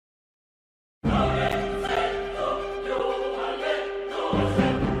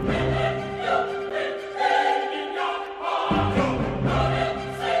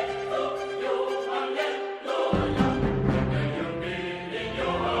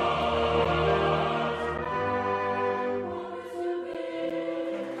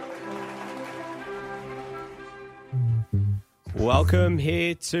Welcome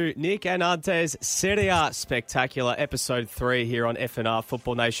here to Nick and Ante's Serie A Spectacular, Episode 3 here on FNR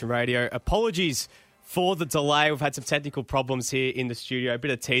Football Nation Radio. Apologies for the delay. We've had some technical problems here in the studio, a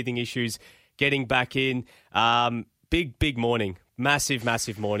bit of teething issues getting back in. Big morning.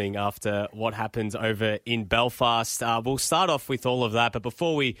 Massive morning after what happened over in Belfast. We'll start off with all of that, but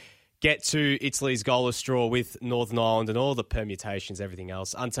before we get to Italy's goalless draw with Northern Ireland and all the permutations, everything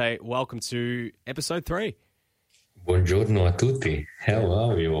else, Ante, welcome to Episode 3. Buongiorno a tutti.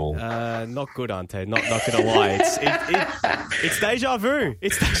 How are you all? Not good, Ante. Not gonna lie. It's deja vu.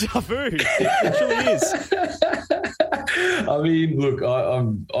 It's deja vu. It truly is. I mean, look,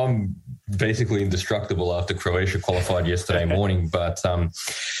 I'm basically indestructible after Croatia qualified yesterday morning, but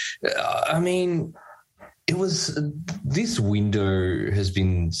I mean, it was this window has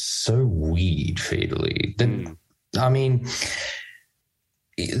been so weird for Italy. I mean,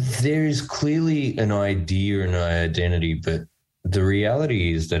 there is clearly an idea and an identity, but the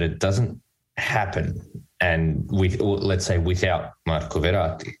reality is that it doesn't happen. And let's say without Marco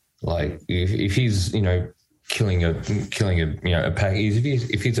Verratti, like if he's killing a pack,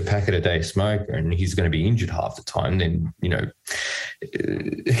 if he's a packet a day smoker and he's going to be injured half the time, then he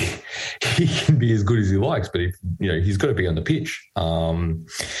can be as good as he likes. But if he's got to be on the pitch.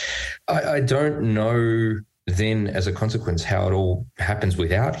 I don't know then as a consequence how it all happens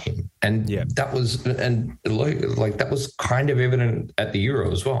without him. And that was kind of evident at the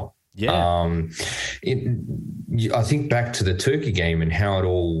Euro as well. I think back to the Turkey game and how it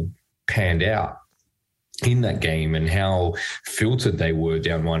all panned out in that game and how filtered they were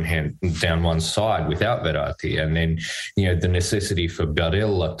down one side without Verratti, and then the necessity for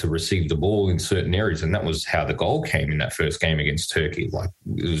Barella to receive the ball in certain areas, and that was how the goal came in that first game against Turkey. Like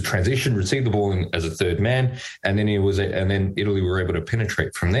it was a transition, receive the ball as a third man, and then Italy were able to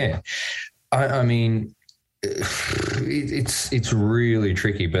penetrate from there. I mean, it's really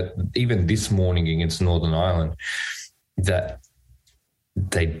tricky. But even this morning against Northern Ireland, that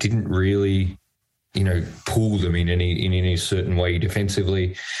they didn't really pull them in any certain way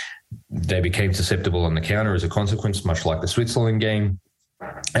defensively. They became susceptible on the counter as a consequence, much like the Switzerland game.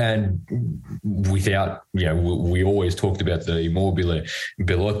 And without, we always talked about the Immobile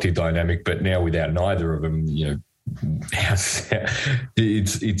Belotti dynamic, but now without neither of them,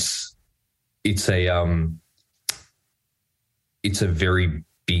 it's a very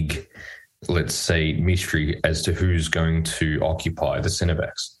big, let's say, mystery as to who's going to occupy the centre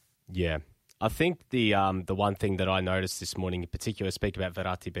backs. Yeah. I think the one thing that I noticed this morning in particular, speak about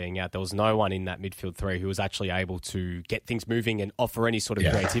Verratti being out, there was no one in that midfield three who was actually able to get things moving and offer any sort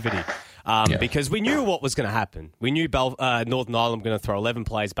of creativity. Because we knew what was going to happen. We knew Northern Ireland were going to throw 11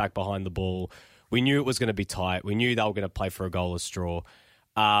 players back behind the ball. We knew it was going to be tight. We knew they were going to play for a goalless draw.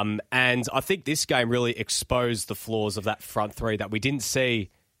 And I think this game really exposed the flaws of that front three that we didn't see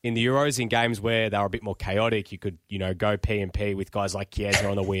in the Euros, in games where they were a bit more chaotic. You could, go P&P with guys like Chiesa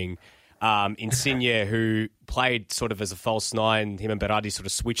on the wing. Insigne, who played sort of as a false nine, him and Berardi sort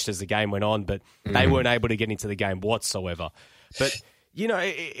of switched as the game went on, but they weren't able to get into the game whatsoever. But,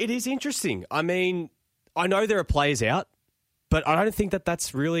 it is interesting. I mean, I know there are players out, but I don't think that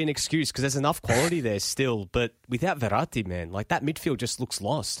that's really an excuse because there's enough quality there still. But without Verratti, man, like that midfield just looks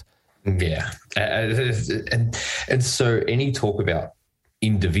lost. Yeah. And so any talk about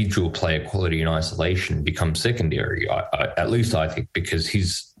individual player quality in isolation becomes secondary, at least I think, because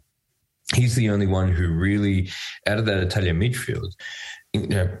he's the only one who really, out of that Italian midfield,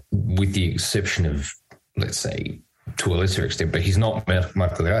 with the exception of, let's say, to a lesser extent, but he's not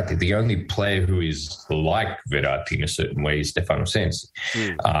Marco Verratti. The only player who is like Verratti in a certain way is Stefano Sensi.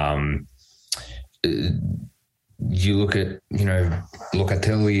 You look at,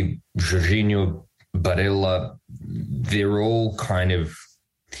 Locatelli, Jorginho, Barella, they're all kind of,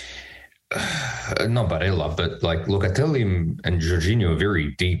 not Barella, but like Locatelli and Jorginho are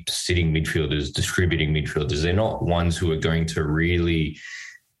very deep sitting midfielders, distributing midfielders. They're not ones who are going to really,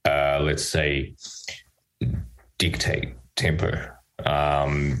 let's say, dictate tempo.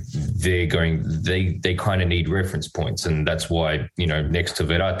 They kind of need reference points, and that's why, next to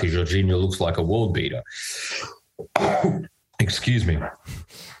Verratti, Jorginho looks like a world beater. Excuse me.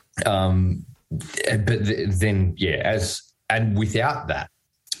 But then, and without that,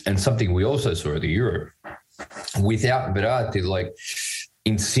 and something we also saw at the Euro, without Verratti, like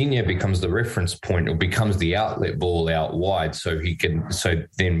Insigne becomes the reference point or becomes the outlet ball out wide, so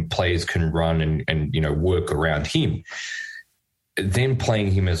then players can run and work around him. Then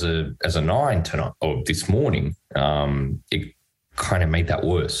playing him as a 9 tonight or this morning, it kind of made that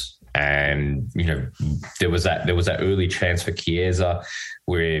worse. And there was that early chance for Chiesa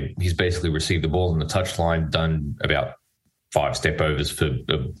where he's basically received the ball on the touchline, done about 5 step overs for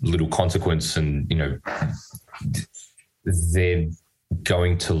a little consequence, and they're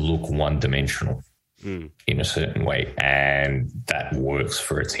going to look one-dimensional in a certain way, and that works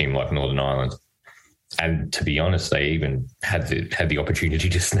for a team like Northern Ireland. And to be honest, they even had the opportunity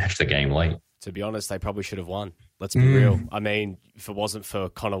to snatch the game late. To be honest, they probably should have won. Let's be real. I mean, if it wasn't for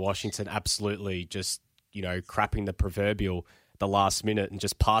Connor Washington absolutely just, crapping the proverbial the last minute and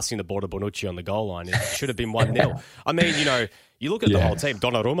just passing the ball to Bonucci on the goal line, it should have been 1-0. I mean, you look at the whole team.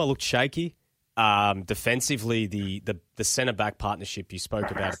 Donnarumma looked shaky. Defensively, the centre-back partnership, you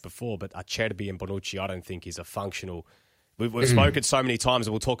spoke about it before, but Acerbi and Bonucci I don't think is a functional... We've spoken so many times,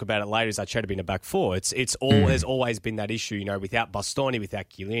 and we'll talk about it later, is Acerbi in a back four. There's always been that issue, without Bastoni, without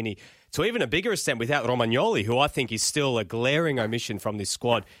Chiellini, to even a bigger extent without Romagnoli, who I think is still a glaring omission from this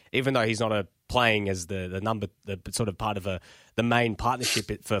squad, even though he's not playing as the sort of part of the main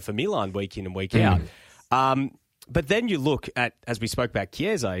partnership for Milan week in and week out. But then you look at, as we spoke about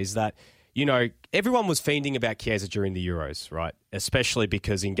Chiesa, is that, everyone was fiending about Chiesa during the Euros, right? Especially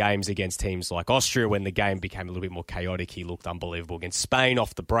because in games against teams like Austria, when the game became a little bit more chaotic, he looked unbelievable. Against Spain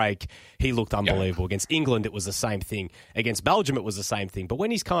off the break, he looked unbelievable. Against England, it was the same thing. Against Belgium, it was the same thing. But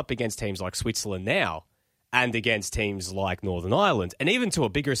when he's come up against teams like Switzerland now, and against teams like Northern Ireland, and even to a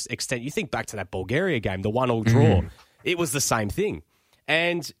bigger extent, you think back to that Bulgaria game, the 1-1 draw, it was the same thing.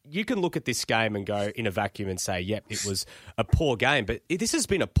 And you can look at this game and go in a vacuum and say, yep, it was a poor game. But this has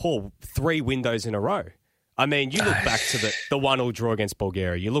been a poor 3 windows in a row. I mean, you look back to the 1-1 draw against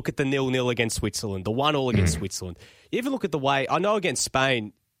Bulgaria. You look at the 0-0 against Switzerland, the 1-1 against Switzerland. You even look at the way, I know against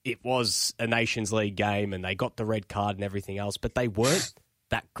Spain, it was a Nations League game and they got the red card and everything else, but they weren't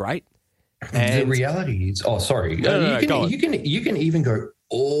that great. And the reality is, you can even go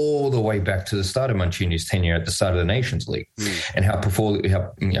all the way back to the start of Mancini's tenure at the start of the Nations League, and how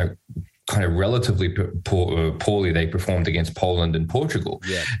kind of relatively poorly they performed against Poland and Portugal.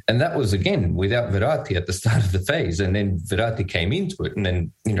 Yeah. And that was, again, without Verratti at the start of the phase. And then Verratti came into it, and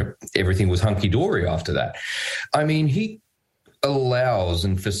then, everything was hunky-dory after that. I mean, he allows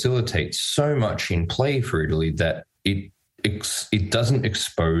and facilitates so much in play for Italy that it doesn't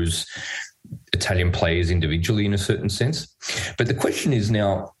expose Italian players individually in a certain sense. But the question is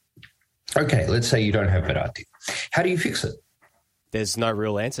now, okay, let's say you don't have Verratti. How do you fix it? There's no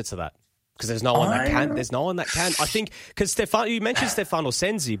real answer to that because there's no one that can. There's no one that can. I think because you mentioned Stefano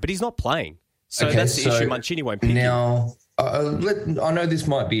Sensi, but he's not playing. So that's the issue. Mancini won't pick now, him. I know this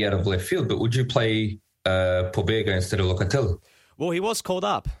might be out of left field, but would you play Pobega instead of Locatelli? Well, he was called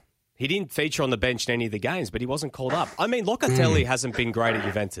up. He didn't feature on the bench in any of the games, but he wasn't called up. I mean, Locatelli hasn't been great at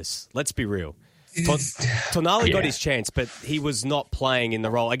Juventus. Let's be real. Tonali got his chance, but he was not playing in the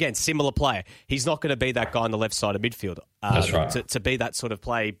role. Again, similar player. He's not going to be that guy on the left side of midfield. That's right. To be that sort of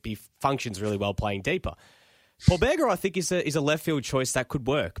play, he functions really well playing deeper. Pobega, I think, is a left field choice that could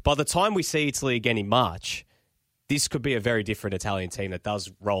work. By the time we see Italy again in March, this could be a very different Italian team that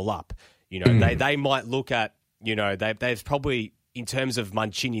does roll up. They might look at, they've probably, in terms of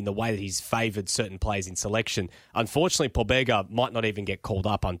Mancini and the way that he's favoured certain players in selection, unfortunately, Pobega might not even get called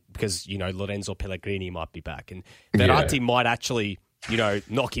up because, Lorenzo Pellegrini might be back. And Verratti might actually,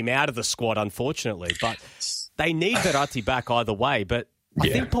 knock him out of the squad, unfortunately. But they need Verratti back either way. But I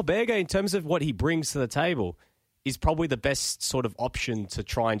think Pobega, in terms of what he brings to the table, is probably the best sort of option to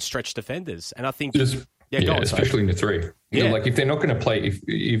try and stretch defenders. And I think... especially in the 3. If they're not going to play...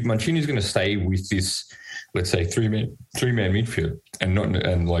 If Mancini's going to stay with this... let's say three-man midfield and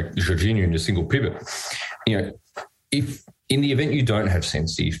Jorginho in a single pivot. If in the event you don't have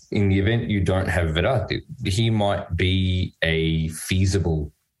Sensi, in the event you don't have Verratti, he might be a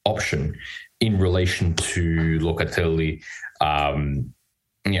feasible option in relation to Locatelli.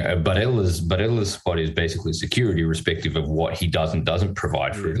 Barella's spot is basically security, respective of what he does and doesn't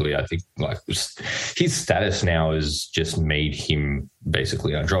provide for Italy. I think his status now has just made him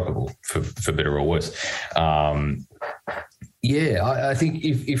basically undroppable, for better or worse. I think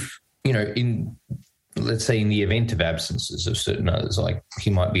if in let's say in the event of absences of certain others, he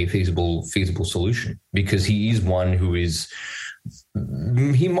might be a feasible solution because he is one who is.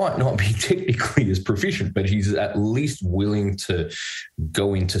 He might not be technically as proficient, but he's at least willing to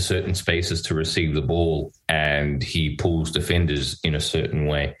go into certain spaces to receive the ball, and he pulls defenders in a certain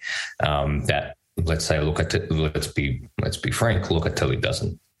way that let's say, let's be frank, Locatelli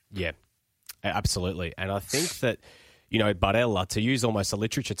doesn't. Yeah, absolutely. And I think that, Barella, to use almost a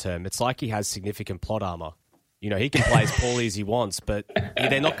literature term, it's like he has significant plot armor. He can play as poorly as he wants, but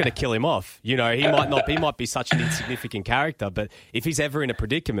they're not going to kill him off. He might be such an insignificant character, but if he's ever in a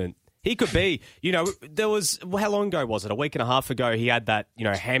predicament, he could be. There was, how long ago was it? A week and a half ago, he had that,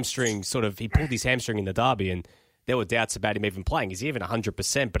 hamstring he pulled his hamstring in the derby, and there were doubts about him even playing. Is he even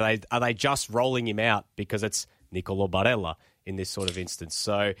 100%? But are they just rolling him out because it's Nicolo Barella in this sort of instance?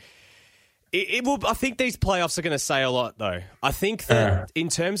 So it will. I think these playoffs are going to say a lot, though. I think that in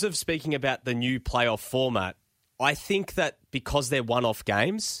terms of speaking about the new playoff format, I think that because they're one-off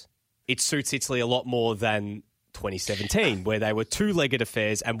games, it suits Italy a lot more than 2017, where they were two-legged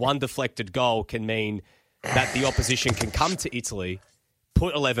affairs and one deflected goal can mean that the opposition can come to Italy,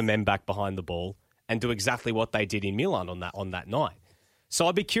 put 11 men back behind the ball, and do exactly what they did in Milan on that night. So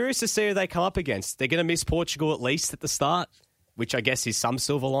I'd be curious to see who they come up against. They're going to miss Portugal at least at the start, which I guess is some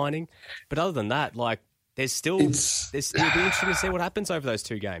silver lining. But other than that, it'll be interesting to see what happens over those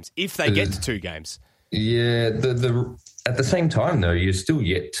two games, if they get to two games. Yeah, at the same time though, we're still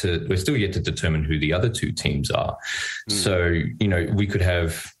yet to determine who the other two teams are. So we could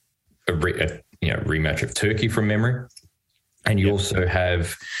have a rematch of Turkey from memory, and you also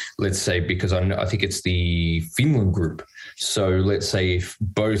have, let's say, because I think it's the Finland group. So let's say if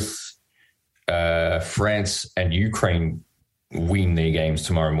both France and Ukraine win their games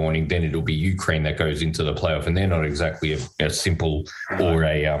tomorrow morning, then it'll be Ukraine that goes into the playoff, and they're not exactly a simple or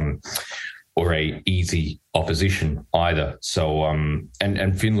a easy opposition either. So,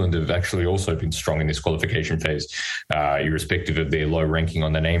 and Finland have actually also been strong in this qualification phase, irrespective of their low ranking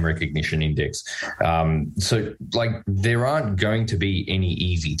on the name recognition index. So there aren't going to be any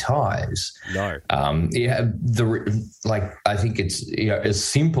easy ties. No. I think it's, as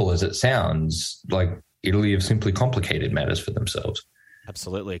simple as it sounds, Italy have simply complicated matters for themselves.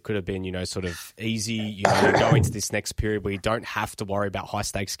 Absolutely. It could have been, sort of easy, you go into this next period where you don't have to worry about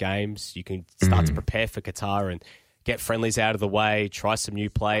high-stakes games. You can start to prepare for Qatar and get friendlies out of the way, try some new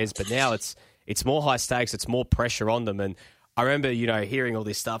players. But now it's more high-stakes. It's more pressure on them. And I remember, hearing all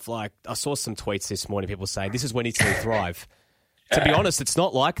this stuff. I saw some tweets this morning, people saying, this is when Italy thrive. To be honest, it's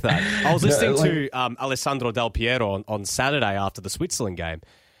not like that. I was listening to Alessandro Del Piero on Saturday after the Switzerland game.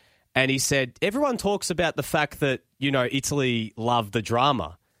 And he said, everyone talks about the fact that, Italy love the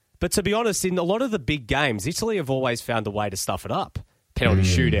drama. But to be honest, in a lot of the big games, Italy have always found a way to stuff it up. Penalty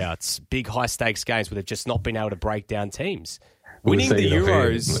shootouts, big high-stakes games where they've just not been able to break down teams. Winning the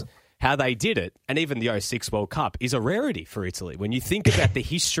Euros, how they did it, and even the 2006 World Cup, is a rarity for Italy. When you think about the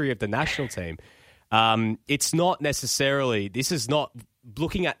history of the national team, it's not necessarily, this is not,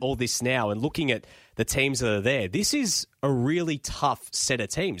 looking at all this now and looking at the teams that are there, this is a really tough set of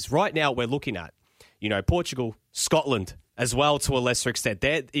teams. Right now we're looking at, Portugal, Scotland as well to a lesser extent.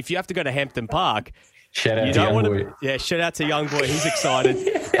 If you have to go to Hampden Park, shout out to young boy. Yeah, shout out to young boy. He's excited.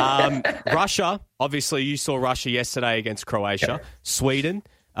 Russia, obviously you saw Russia yesterday against Croatia. Okay. Sweden,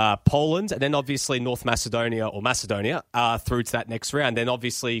 Poland, and then obviously North Macedonia through to that next round. Then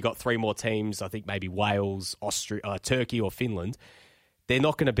obviously you got three more teams, I think maybe Wales, Austria, Turkey or Finland. They're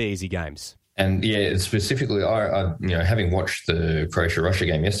not going to be easy games. And yeah, specifically, I having watched the Croatia-Russia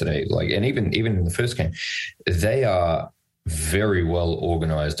game yesterday, and even in the first game, they are very well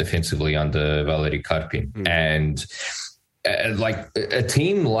organised defensively under Valeri Karpin. And a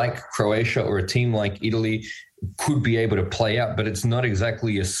team like Croatia or a team like Italy could be able to play out, but it's not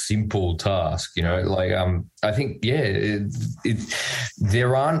exactly a simple task. I think,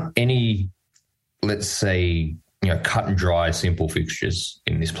 there aren't any, let's say, cut and dry, simple fixtures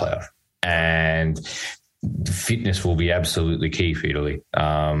in this playoff. And fitness will be absolutely key for Italy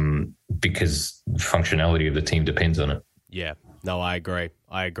because functionality of the team depends on it. Yeah, no, I agree.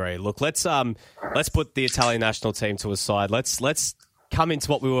 Look, let's put the Italian national team to a side. Let's come into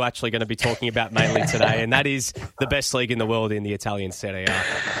what we were actually going to be talking about mainly today, and that is the best league in the world in the Italian Serie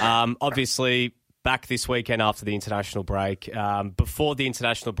A. Obviously, back this weekend after the international break. Before the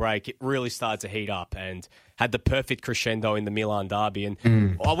international break, it really started to heat up and had the perfect crescendo in the Milan derby.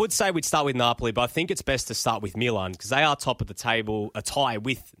 And I would say we'd start with Napoli, but I think it's best to start with Milan because they are top of the table, a tie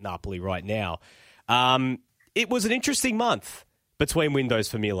with Napoli right now. It was an interesting month between windows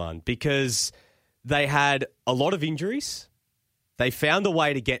for Milan because they had a lot of injuries. They found a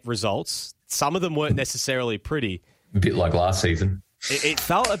way to get results. Some of them weren't necessarily pretty. A bit like last season. It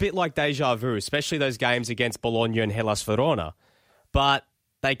felt a bit like deja vu, especially those games against Bologna and Hellas Verona. But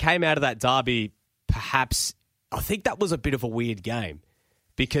they came out of that derby, perhaps, I think that was a bit of a weird game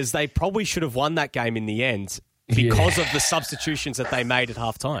because they probably should have won that game in the end because of the substitutions that they made at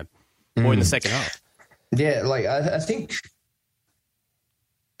halftime. or in the second half. Yeah, like I think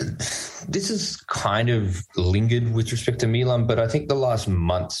this has kind of lingered with respect to Milan, but I think the last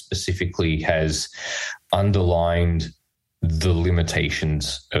month specifically has underlined the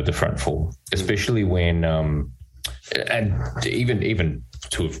limitations of the front four, especially when, and even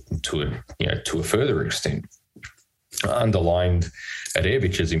to a further extent, underlined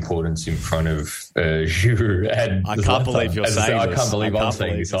Rebic's importance in front of Giroud and I can't believe you're saying this. I can't believe I'm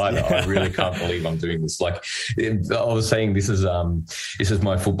saying this either. I really can't believe I'm doing this. Like I was saying, this is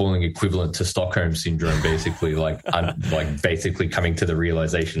my footballing equivalent to Stockholm syndrome, basically. Like I'm basically coming to the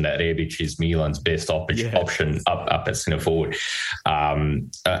realization that Rebic is Milan's best option up at centre forward.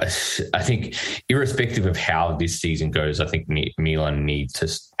 I think, irrespective of how this season goes, I think Milan need to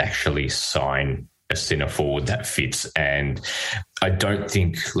actually sign a centre forward that fits. And I don't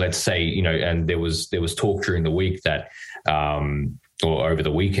think, let's say, and there was talk during the week that, or over the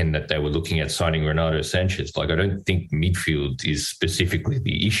weekend, that they were looking at signing Renato Sanchez. Like, I don't think midfield is specifically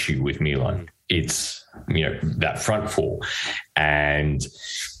the issue with Milan. It's, that front four. And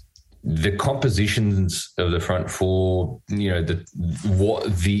the compositions of the front four,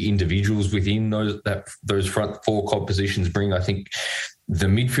 what the individuals within those front four compositions bring, I think the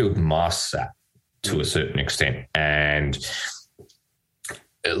midfield masks that to a certain extent. And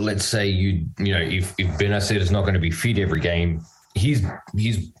let's say if Bennacer is not going to be fit every game, he's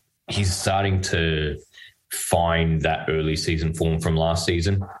starting to find that early season form from last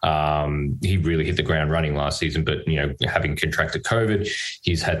season. He really hit the ground running last season, but having contracted COVID,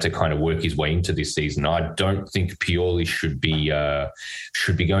 he's had to kind of work his way into this season. I don't think Pioli should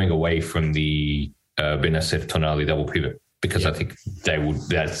be going away from the Bennacer Tonali double pivot, because I think they would.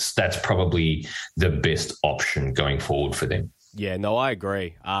 That's probably the best option going forward for them. Yeah, no, I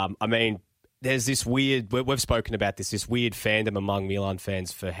agree. I mean, there's this weird. We've spoken about this weird fandom among Milan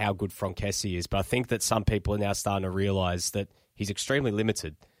fans for how good Francesi is, but I think that some people are now starting to realise that he's extremely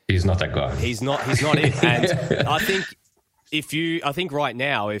limited. He's not that guy. He's not it. And I think right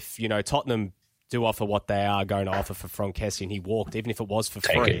now, if Tottenham do offer what they are going to offer for Francesi, and he walked, even if it was for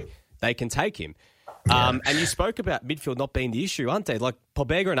free, they can take him. Yeah. And you spoke about midfield not being the issue, aren't they? Like,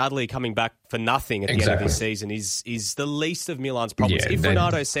 Pobega and Adli coming back for nothing at the end of this season is the least of Milan's problems. If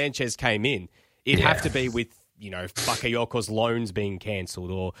Renato Sanchez came in, it'd have to be with, Bakayoko's loans being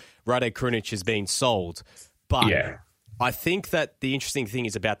cancelled or Rade Krunic has been sold. But I think that the interesting thing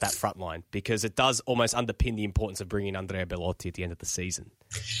is about that front line, because it does almost underpin the importance of bringing Andrea Belotti at the end of the season.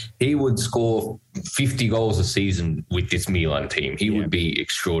 He would score 50 goals a season with this Milan team. He would be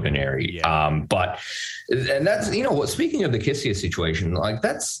extraordinary. Yeah. But that's, speaking of the Kessie situation, like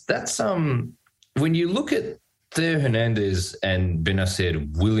that's when you look at Theo Hernandez and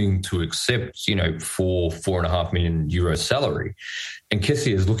Bennacer willing to accept, €4.5 million salary, and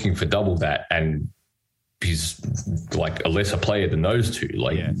Kessie is looking for double that, and he's like a lesser player than those two.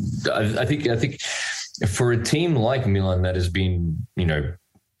 Like, I think for a team like Milan that has been,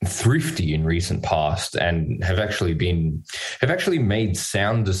 thrifty in recent past and have actually made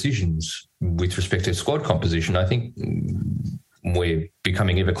sound decisions with respect to squad composition, I think we're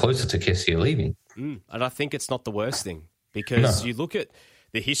becoming ever closer to Kessie leaving. And I think it's not the worst thing, because you look at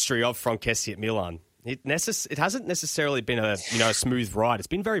the history of Francesi at Milan. It hasn't necessarily been a smooth ride. It's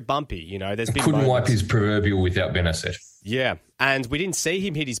been very bumpy. There's been couldn't wipe his proverbial without Bennacer. Yeah, and we didn't see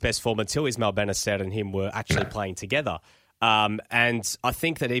him hit his best form until Ismail Bennacer and him were actually playing together. And I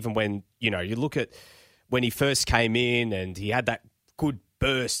think that even when you look at when he first came in and he had that good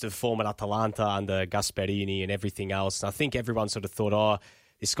burst of form at Atalanta under Gasperini and everything else, and I think everyone sort of thought,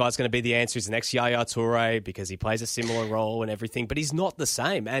 this guy's going to be the answer. He's the next Yaya Toure because he plays a similar role and everything, but he's not the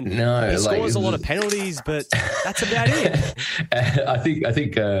same. And he scores a lot of penalties, but that's about it. I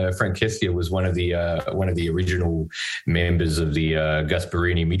think Frank Kessie was one of the original members of the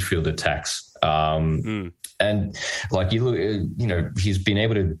Gasperini midfield attacks. And like you look, he's been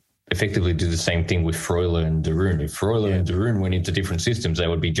able to effectively do the same thing with Freuler and De Roon. If Freuler and De Roon went into different systems, they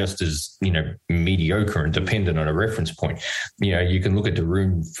would be just as, mediocre and dependent on a reference point. You can look at De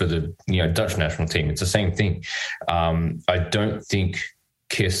Roon for the, Dutch national team. It's the same thing. I don't think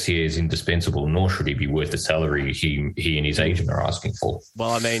Kessie is indispensable, nor should he be worth the salary he and his agent are asking for.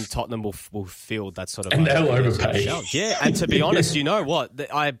 Well, I mean, Tottenham will field that sort of... And they'll overpay. Yeah, and to be honest, you know what?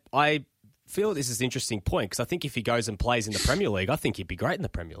 I feel this is an interesting point, because I think if he goes and plays in the Premier League, I think he'd be great in the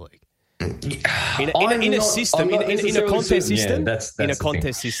Premier League. In a system, in a contest system. That's in a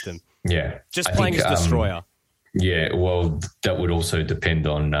contest system. Yeah. Just playing as destroyer. Yeah, well, that would also depend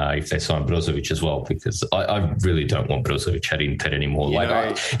on if they sign Brozovic as well, because I really don't want Brozovic at Inter anymore.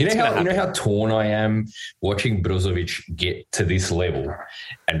 You know how torn I am watching Brozovic get to this level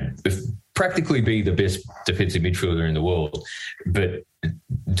and practically be the best defensive midfielder in the world, but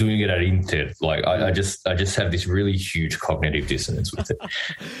doing it at Inter, I just have this really huge cognitive dissonance with it.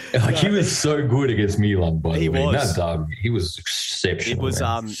 He was so good against Milan, by the way. He was exceptional.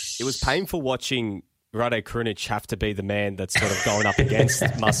 It was painful watching Rade Krunic have to be the man that's sort of going up against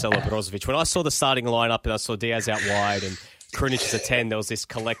Marcelo Brozovic. When I saw the starting lineup and I saw Diaz out wide and Krunic is a 10, there was this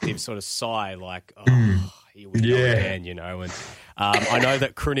collective sort of sigh like, here we go again, And I know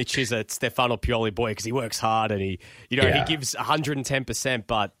that Krunic is a Stefano Pioli boy because he works hard and he gives 110%,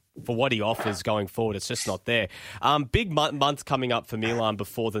 but for what he offers going forward, it's just not there. Big month coming up for Milan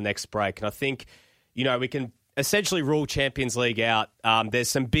before the next break. And I think, we can essentially rule Champions League out. There's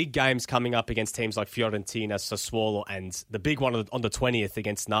some big games coming up against teams like Fiorentina, Sassuolo, and the big one on the 20th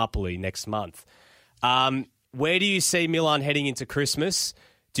against Napoli next month. Where do you see Milan heading into Christmas?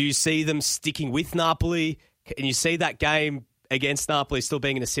 Do you see them sticking with Napoli? And you see that game against Napoli still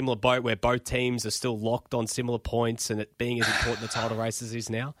being in a similar boat where both teams are still locked on similar points and it being as important the title race as is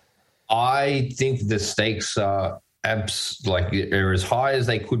now? I think the stakes are are as high as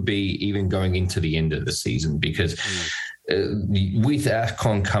they could be even going into the end of the season, because with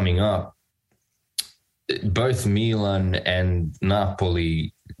AFCON coming up, both Milan and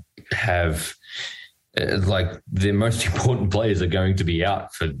Napoli have their most important players are going to be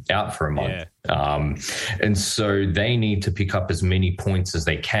out for a month. Yeah. And so they need to pick up as many points as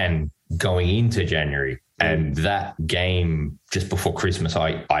they can going into January. And that game just before Christmas,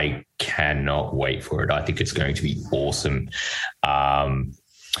 I cannot wait for it. I think it's going to be awesome. I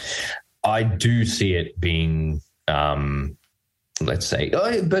do see it being, let's say,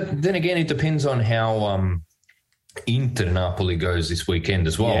 but then again, it depends on how Inter Napoli goes this weekend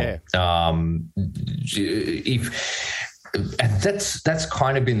as well. Yeah. And that's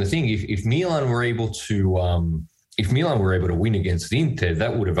kind of been the thing. If Milan were able to win against Inter,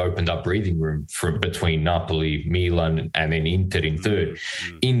 that would have opened up breathing room between Napoli, Milan, and then Inter in third.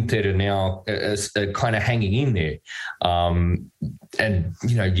 Inter are now kind of hanging in there, and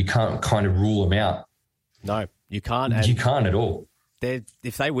you can't kind of rule them out. No, you can't. You can't at all.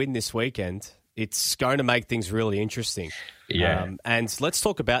 If they win this weekend, it's going to make things really interesting. Yeah. And let's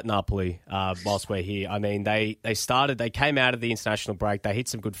talk about Napoli whilst we're here. I mean, they came out of the international break, they hit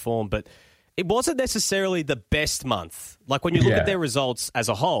some good form, but it wasn't necessarily the best month. Like when you look at their results as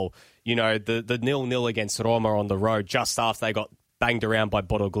a whole, the 0-0 against Roma on the road just after they got banged around by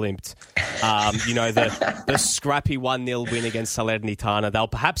Bodo Glimt. The scrappy 1-0 win against Salernitana. They were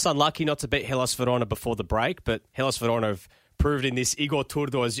perhaps unlucky not to beat Hellas Verona before the break, but Hellas Verona have proved in this Igor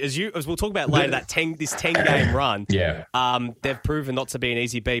Tudor, as we'll talk about later, this 10-game run, they've proven not to be an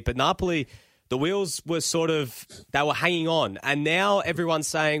easy beat. But Napoli, the wheels were they were hanging on. And now everyone's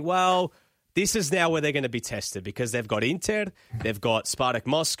saying, well, this is now where they're going to be tested because they've got Inter, they've got Spartak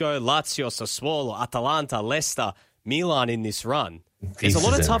Moscow, Lazio, Sassuolo, Atalanta, Leicester, Milan in this run. There's a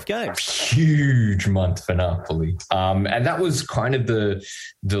lot of tough games. Huge month for Napoli. And that was kind of the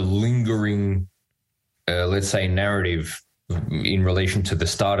lingering, let's say, narrative in relation to the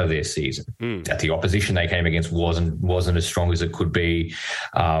start of their season. That the opposition they came against wasn't as strong as it could be.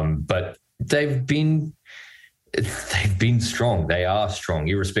 But they've been strong. They are strong,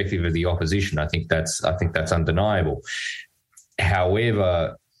 irrespective of the opposition. I think that's undeniable.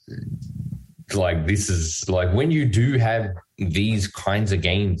 However, this is when you do have these kinds of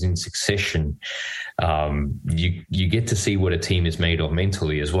games in succession, you get to see what a team is made of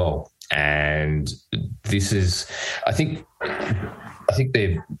mentally as well. And this is, I think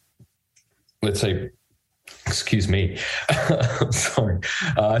they're, let's say, excuse me, sorry.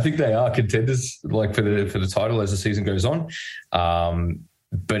 I think they are contenders for the title as the season goes on.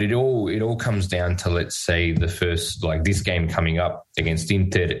 But it all comes down to, let's say, the first, this game coming up against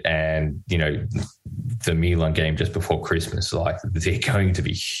Inter and, the Milan game just before Christmas. They're going to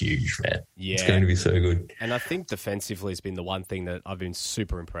be huge, man. Yeah. It's going to be so good. And I think defensively has been the one thing that I've been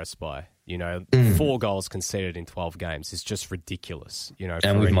super impressed by. 4 goals conceded in 12 games is just ridiculous.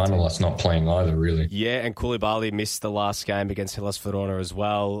 And with Manolas not playing either, really. Yeah, and Koulibaly missed the last game against Hellas Verona as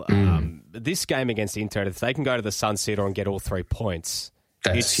well. This game against Inter, if they can go to the San Siro and get all 3 points,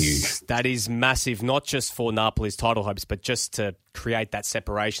 that's huge. That is massive, not just for Napoli's title hopes, but just to create that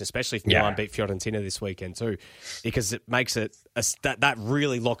separation, especially if Milan beat Fiorentina this weekend too, because it makes it that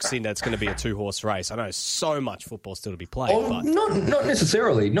really locks in that it's going to be a 2-horse race. I know so much football still to be played. But not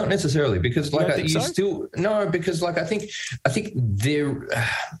necessarily, because because I think there.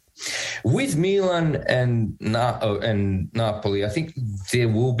 With Milan and Napoli, I think there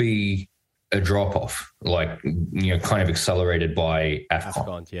will be a drop-off, kind of accelerated by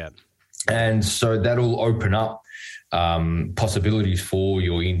AFCON. Yeah. And so that'll open up possibilities for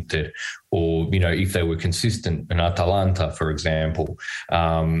your Inter, or, if they were consistent, an Atalanta, for example.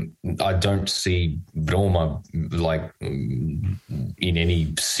 I don't see Roma in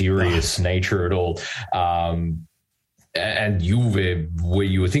any serious nature at all. And Juve, where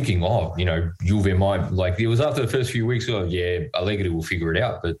you were thinking, Juve might, it was after the first few weeks, Allegri will figure it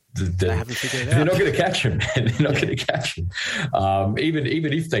out, but they haven't figured it out. They're not going to catch him. They're not going to catch him. Even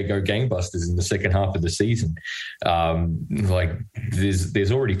if they go gangbusters in the second half of the season,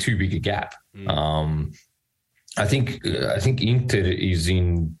 there's already too big a gap. I think Inter is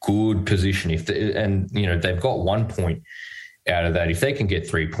in good position they've got 1 point out of that. If they can get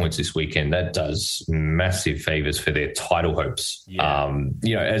 3 points this weekend, that does massive favours for their title hopes.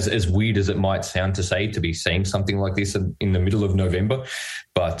 Yeah. As weird as it might sound to be saying something like this in the middle of November,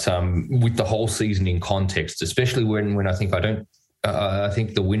 but with the whole season in context, especially when I think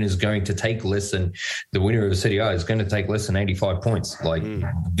the winner's going to take less than the winner of the Serie A is going to take less than 85 points.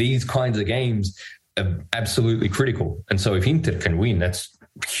 These kinds of games are absolutely critical. And so if Inter can win, that's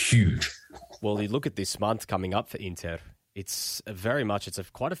huge. Well, you look at this month coming up for Inter, it's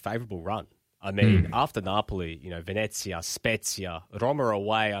quite a favourable run. I mean, after Napoli, Venezia, Spezia, Roma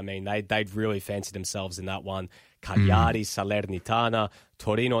away, I mean, they'd really fancied themselves in that one. Cagliari, Salernitana,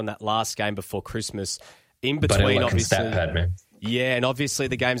 Torino in that last game before Christmas. In between, obviously. Yeah, and obviously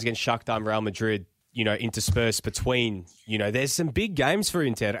the games against Shakhtar and Real Madrid, interspersed between, there's some big games for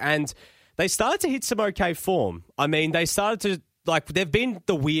Inter. And they started to hit some okay form. I mean, they started to, they've been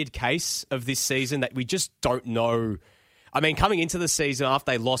the weird case of this season that we just don't know. I mean, coming into the season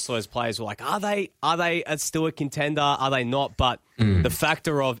after they lost those players, we're like, are they still a contender? Are they not? But the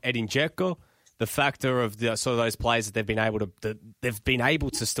factor of Edin Dzeko, the factor of those players that they've been able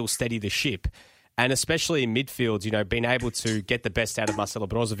to still steady the ship, and especially in midfield, being able to get the best out of Marcelo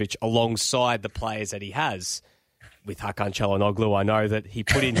Brozovic alongside the players that he has. With Hakan Çalhanoğlu, I know that he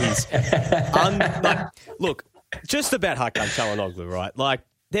put in his look, just about Hakan Çalhanoğlu, right?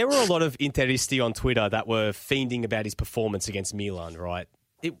 There were a lot of Interisti on Twitter that were fiending about his performance against Milan, right?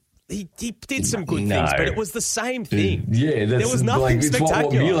 He did some good things, but it was the same thing. Yeah, there was nothing spectacular.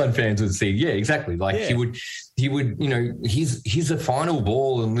 What Milan fans would see. Yeah, exactly. He would, he's a final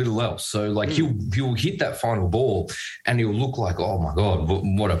ball and little else. So he'll hit that final ball and he'll look like, oh my God,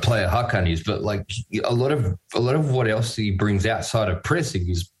 what a player Hakan is. But a lot of what else he brings outside of pressing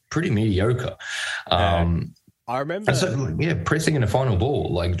is pretty mediocre. I remember. So, pressing in a final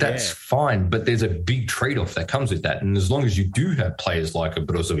ball, that's fine, but there's a big trade-off that comes with that. And as long as you do have players like a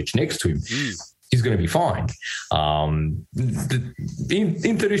Brozovic next to him, he's going to be fine.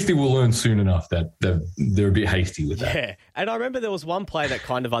 Interisti will learn soon enough that they're a bit hasty with that. Yeah, and I remember there was one play that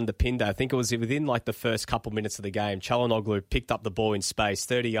kind of underpinned that. I think it was within the first couple minutes of the game. Çalhanoğlu picked up the ball in space,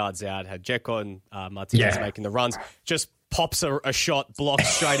 30 yards out, had Dzeko and Martinez making the runs, just pops a shot, blocks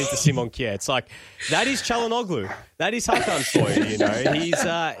straight into Simon Kjaer. It's that is Çalhanoğlu. That is Hakan for you,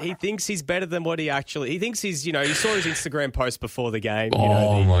 he thinks he's better than what he thinks he's, you saw his Instagram post before the game.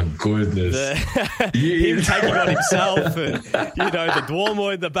 My goodness. Him taking on himself and, the Duomo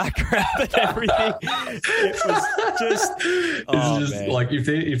in the background and everything. It was just, man.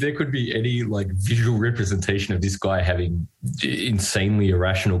 If there could be any visual representation of this guy having insanely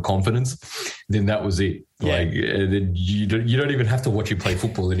irrational confidence, then that was it. Yeah. Then you don't even have to watch him play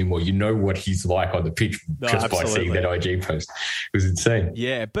football anymore. You know what he's like on the pitch just by seeing that IG post. It was insane.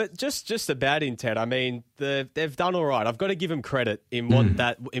 Yeah, but just about Inter, I mean, they've done all right. I've got to give them credit in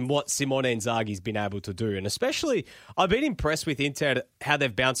what Simone Inzaghi's been able to do, and especially I've been impressed with Inter how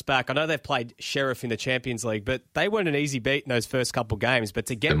they've bounced back. I know they've played Sheriff in the Champions League, but they weren't an easy beat in those first couple games. But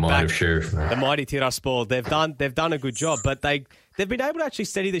to get back, the mighty Tiraspol, they've done a good job, but they've been able to actually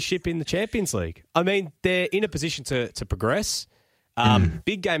steady the ship in the Champions League. I mean, they're in a position to progress.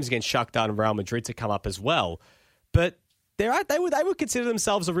 Big games against Shakhtar and Real Madrid to come up as well. But they would consider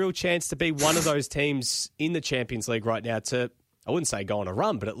themselves a real chance to be one of those teams in the Champions League right now to, I wouldn't say go on a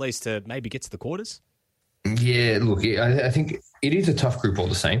run, but at least to maybe get to the quarters. Yeah, look, I think it is a tough group all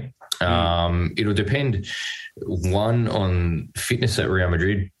the same. It'll depend, one, on fitness at Real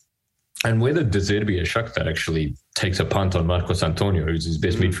Madrid, and whether De Zerbi or Shakhtar actually takes a punt on Marcos Antonio, who's his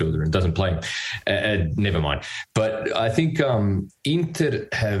best midfielder, and doesn't play him. Never mind. But I think Inter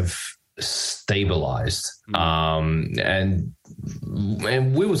have stabilised. And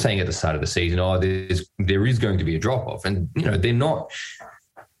we were saying at the start of the season, there is going to be a drop-off. And, they're not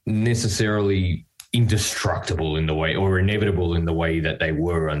necessarily indestructible in the way, or inevitable in the way that they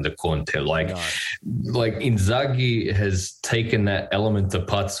were under Conte. Like Inzaghi has taken that element of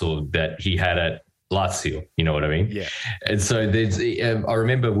pazzo that he had at Lazio. You know what I mean? Yeah. And so there's, I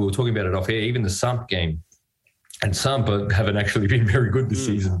remember we were talking about it off here, even the Samp game. And Samp haven't actually been very good this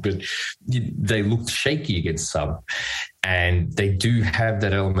season, but they looked shaky against Samp. And they do have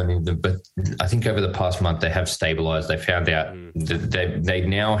that element in them. But I think over the past month, they have stabilised. They found out that they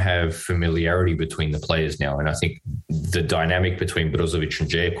now have familiarity between the players now. And I think the dynamic between Brozovic and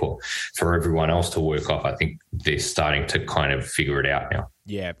Dzeko for everyone else to work off, I think they're starting to kind of figure it out now.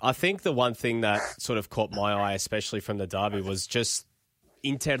 Yeah, I think the one thing that sort of caught my eye, especially from the derby, was just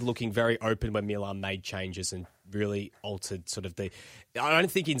Inter looking very open when Milan made changes and really altered sort of the... I don't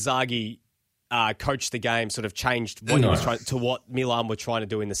think Inzaghi coached the game, sort of changed what he was trying to what Milan were trying to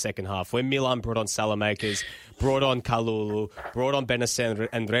do in the second half. When Milan brought on Salamakers, brought on Kalulu, brought on Benasser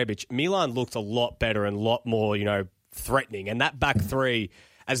and Rebic, Milan looked a lot better and a lot more, threatening. And that back three,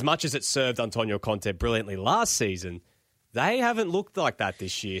 as much as it served Antonio Conte brilliantly last season, they haven't looked like that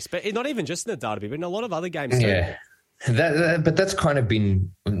this year. But not even just in the derby, but in a lot of other games too. Yeah. But that's kind of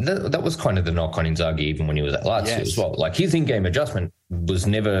been that was kind of the knock on Inzaghi even when he was at Lazio as well. Like his in-game adjustment was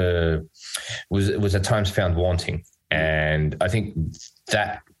at times found wanting, and I think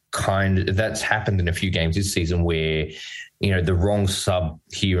that's happened in a few games this season where the wrong sub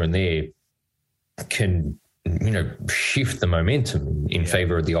here and there can shift the momentum in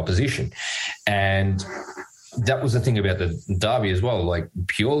favor of the opposition, and that was the thing about the derby as well. Like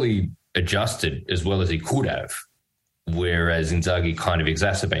Pioli adjusted as well as he could have, whereas Inzaghi kind of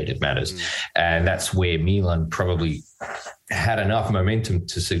exacerbated matters. And that's where Milan probably had enough momentum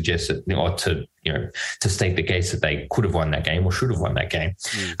to suggest that, or to state the case that they could have won that game or should have won that game.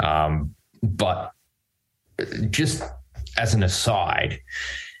 But just as an aside,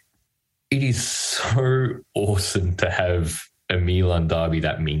 it is so awesome to have a Milan derby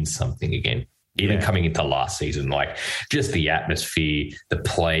that means something again. Even coming into last season, like just the atmosphere, the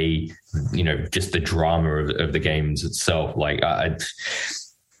play, just the drama of the games itself. Like,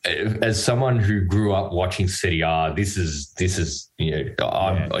 as someone who grew up watching Serie A, this is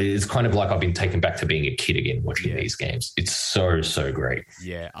it's kind of like I've been taken back to being a kid again watching these games. It's so great.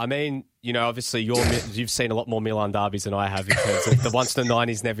 Yeah, I mean, obviously you've seen a lot more Milan derbies than I have in terms of the ones in the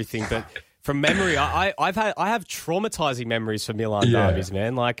 90s and everything, but. From memory, I have traumatizing memories for Milan derbies,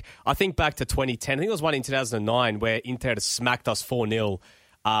 man. Like, I think back to 2010. I think it was one in 2009 where Inter smacked us 4-0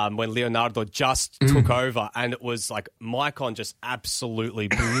 when Leonardo just took over. And it was like Maicon just absolutely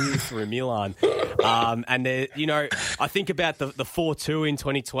blew through Milan. And, I think about the 4-2 in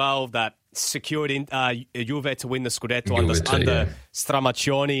 2012 that secured Juve to win the Scudetto under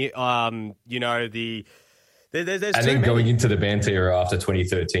Stramaccioni. There's and then going into the Banter era after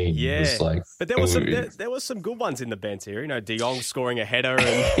 2013, was like, but there was some good ones in the Banter era. De Jong scoring a header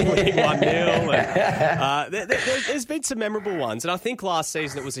and winning 1-0. There's been some memorable ones, and I think last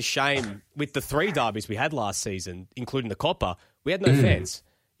season it was a shame with the 3 derbies we had last season, including the Coppa. We had no fans.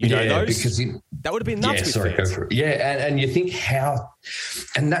 Because that would have been nuts with fans. Go for it. Yeah, and you think how,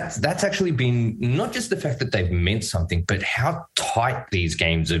 and that's actually been not just the fact that they've meant something, but how tight these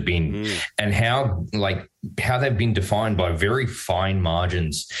games have been, and how they've been defined by very fine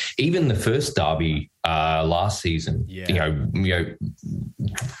margins. Even the first derby last season, they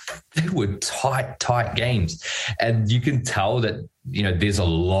were tight games, and you can tell that there's a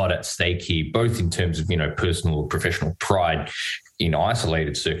lot at stake here, both in terms of personal or professional pride in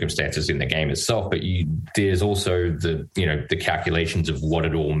isolated circumstances in the game itself, but there's also the calculations of what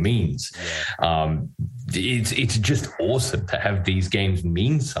it all means. It's just awesome to have these games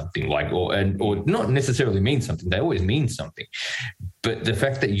mean something, or not necessarily mean something. They always mean something, but the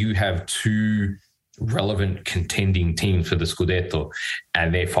fact that you have 2 relevant contending teams for the Scudetto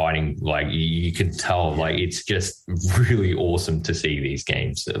and they're fighting, you can tell, it's just really awesome to see these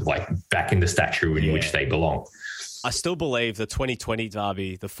games back in the stature in which they belong. I still believe the 2020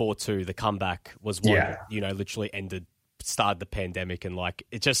 derby, the 4-2, the comeback was what, literally started the pandemic. And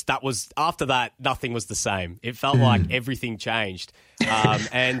that was, after that, nothing was the same. It felt like everything changed.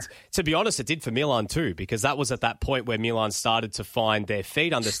 And to be honest, it did for Milan too, because that was at that point where Milan started to find their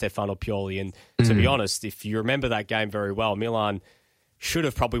feet under Stefano Pioli. And to be honest, if you remember that game very well, Milan should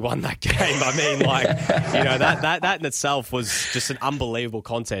have probably won that game. I mean, that in itself was just an unbelievable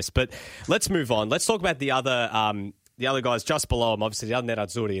contest. But let's move on. Let's talk about the other guys just below them, obviously the other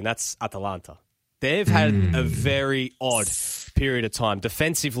Nerazzurri, and that's Atalanta. They've had a very odd period of time.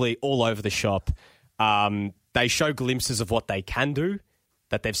 Defensively, all over the shop. They show glimpses of what they can do,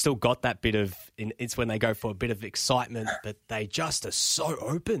 that they've still got that bit of... It's when they go for a bit of excitement, but they just are so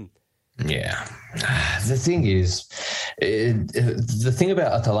open. Yeah. The thing is, the thing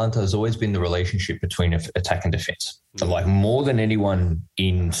about Atalanta has always been the relationship between attack and defense. Like more than anyone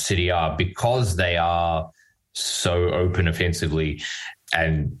in Serie A, because they are so open offensively,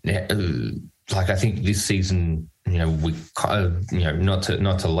 and like I think this season, we kind of, not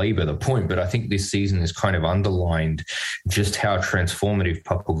to labour the point, but I think this season has kind of underlined just how transformative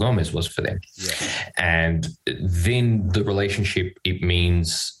Papu Gomez was for them. Yeah. And then the relationship, it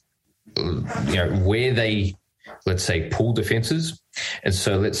means, where they, let's say, pull defences. And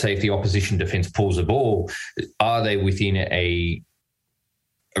so let's say if the opposition defence pulls the ball, are they within a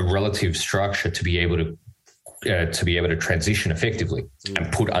relative structure to be able to transition effectively and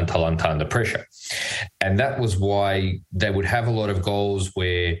put Atalanta under pressure? And that was why they would have a lot of goals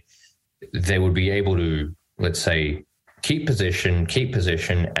where they would be able to, let's say, keep possession,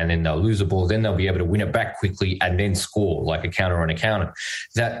 and then they'll lose the ball. Then they'll be able to win it back quickly and then score like a counter on a counter.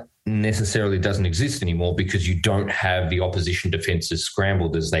 That necessarily doesn't exist anymore because you don't have the opposition defences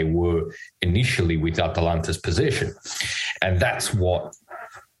scrambled as they were initially with Atalanta's possession. And that's what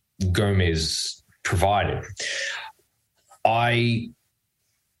Gomez provided. I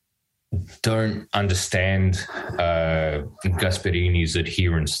don't understand Gasperini's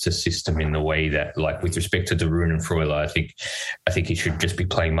adherence to system in the way that, like with respect to De Roon and Freuler, I think he should just be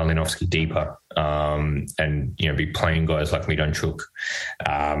playing Malinovsky deeper, and be playing guys like Miranchuk,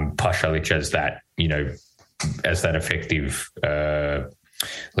 Pasalic as that effective,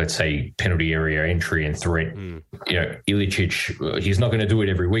 let's say, penalty area entry and threat. Ilicic, he's not going to do it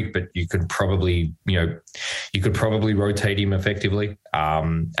every week, but you could probably rotate him effectively.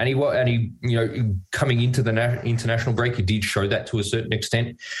 And he coming into the international break, he did show that to a certain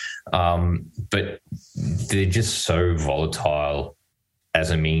extent. But they're just so volatile as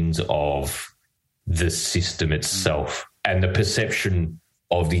a means of the system itself and the perception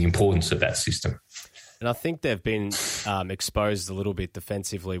of the importance of that system. And I think they've been exposed a little bit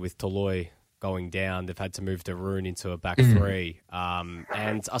defensively with Toloi going down. They've had to move De Roon into a back three.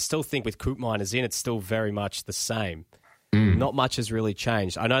 And I still think with Koopmeiners in, it's still very much the same. Not much has really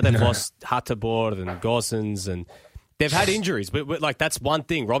changed. I know they've lost Hateboer and Gosens, and they've had injuries. But like, that's one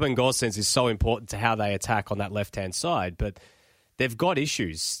thing. Robin Gosens is so important to how they attack on that left-hand side. But they've got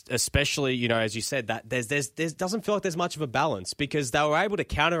issues, especially, as you said, that there doesn't feel like there's much of a balance because they were able to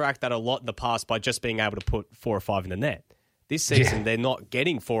counteract that a lot in the past by just being able to put 4 or 5 in the net. This season, they're not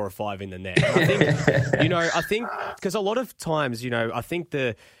getting 4 or 5 in the net. And I think because a lot of times, I think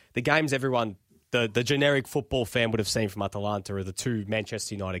the games everyone, the generic football fan would have seen from Atalanta are the 2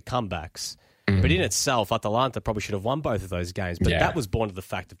 Manchester United comebacks. But in itself, Atalanta probably should have won both of those games. But that was born of the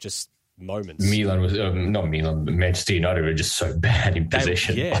fact of just moments. Manchester United were just so bad in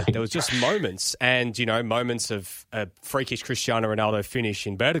possession. There was just moments, and moments of a freakish Cristiano Ronaldo finish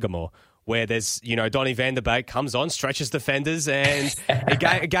in Bergamo, where there's Donny van der Beek comes on, stretches defenders, and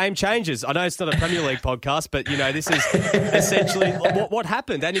a game changes. I know it's not a Premier League podcast, but this is essentially what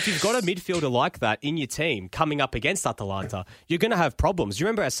happened. And if you've got a midfielder like that in your team coming up against Atalanta, you're going to have problems. You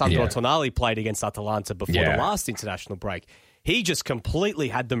remember how Sandro Tonali played against Atalanta before the last international break? He just completely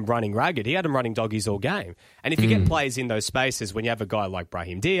had them running ragged. He had them running doggies all game. And if you get players in those spaces, when you have a guy like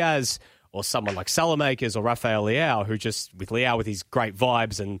Brahim Diaz or someone like Salamakers or Rafael Leao, who just, with Leao with his great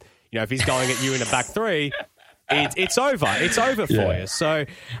vibes and, if he's going at you in a back three, it's over. It's over for you. So,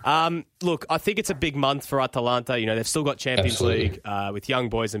 look, I think it's a big month for Atalanta. They've still got Champions League with Young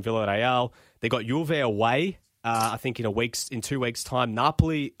Boys and Villarreal. They've got Juve away, I think in 2 weeks' time.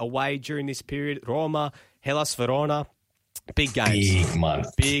 Napoli away during this period. Roma, Hellas Verona. Big games. Big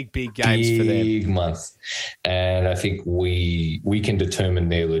month. Big games for them. Big month. And I think we can determine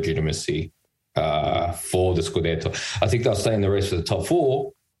their legitimacy for the Scudetto. I think they'll stay in the rest of the top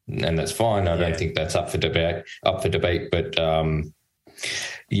 4, and that's fine. I don't think that's up for debate. But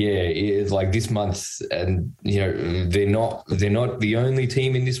it's like this month, and they're not the only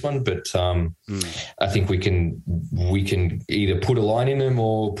team in this one, but I think we can either put a line in them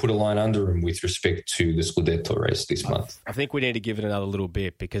or put a line under them with respect to the Scudetto race this month. I think we need to give it another little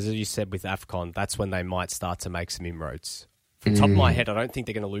bit because, as you said, with AFCON, that's when they might start to make some inroads. From the top of my head, I don't think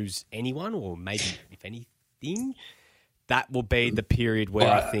they're going to lose anyone, or maybe, if anything, that will be the period where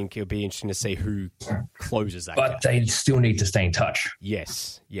I think it'll be interesting to see who closes that gap. They still need to stay in touch.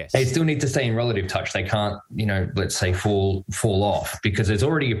 Yes. They still need to stay in relative touch. They can't, let's say fall off, because there's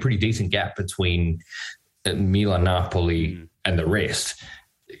already a pretty decent gap between Milan, Napoli and the rest.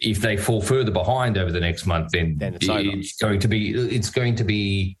 If they fall further behind over the next month, then it's going to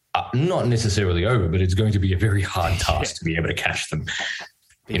be not necessarily over, but it's going to be a very hard task to be able to catch them.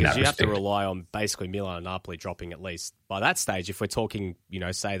 Because you have to rely on basically Milan and Napoli dropping at least. By that stage, if we're talking,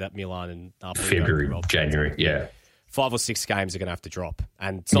 say that Milan and Napoli... February, January, yeah. 5 or 6 games are going to have to drop.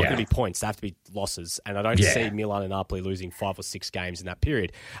 And it's not going to be points. They have to be losses. And I don't see Milan and Napoli losing 5 or 6 games in that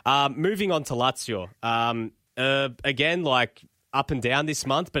period. Moving on to Lazio. Again, up and down this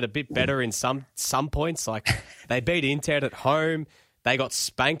month, but a bit better in some points. They beat Inter at home. They got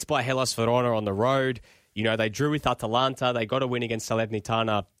spanked by Hellas Verona on the road. They drew with Atalanta. They got a win against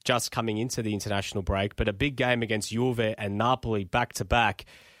Salernitana just coming into the international break. But a big game against Juve and Napoli back-to-back.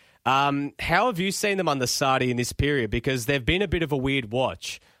 How have you seen them under Sarri in this period? Because they've been a bit of a weird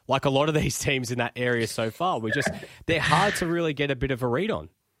watch, like a lot of these teams in that area so far. They're hard to really get a bit of a read on.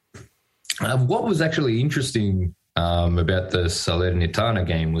 What was actually interesting about the Salernitana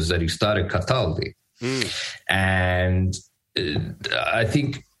game was that he started Cataldi. And I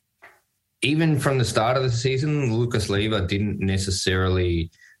think even from the start of the season, Lucas Leiva didn't necessarily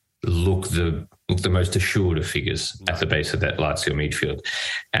look the most assured of figures at the base of that Lazio midfield.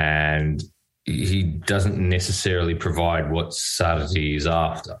 And he doesn't necessarily provide what Sarri is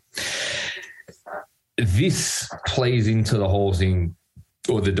after. This plays into the whole thing,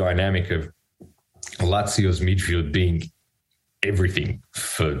 or the dynamic of Lazio's midfield being everything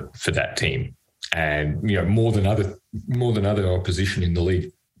for that team, and more than other opposition in the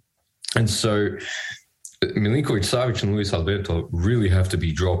league. And so Milinkovic-Savic and Luis Alberto really have to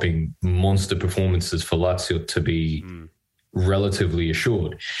be dropping monster performances for Lazio to be relatively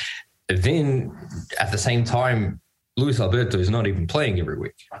assured. Then, at the same time, Luis Alberto is not even playing every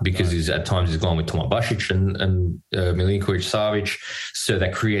week because at times he's gone with Toma Basic and Milinkovic-Savic. So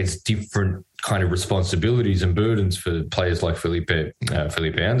that creates different kind of responsibilities and burdens for players like Felipe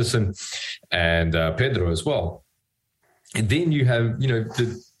Anderson and Pedro as well. And then you have,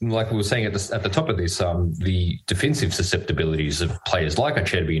 like we were saying at the top of this, the defensive susceptibilities of players like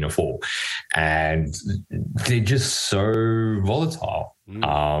Acerbi in a 4, and they're just so volatile,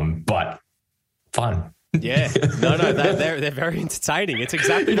 but fun. Yeah, they're very entertaining. It's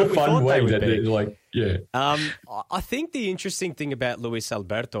exactly what we thought they would be. I think the interesting thing about Luis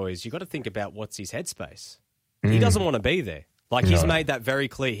Alberto is you got to think about what's his headspace. He doesn't want to be there. He's made that very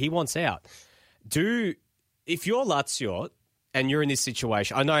clear. He wants out. If you're Lazio and you're in this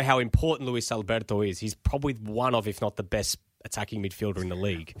situation, I know how important Luis Alberto is. He's probably one of, if not the best attacking midfielder in the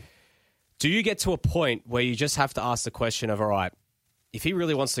league. Do you get to a point where you just have to ask the question of, all right, if he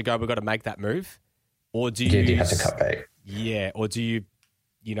really wants to go, we've got to make that move? Or do you have to cut bait? Yeah, or do you,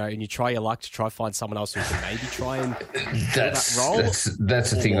 and you try your luck to try find someone else who can maybe try and that's that role? That's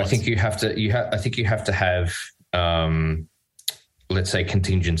the thing. What? I think you have to have let's say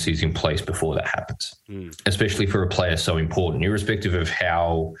contingencies in place before that happens, especially for a player so important, irrespective of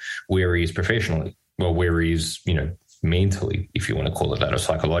where he is professionally, or where he is, mentally, if you want to call it that, or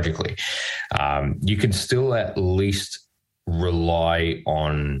psychologically. You can still at least rely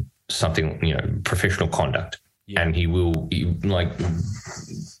on something, professional conduct. Yeah. And you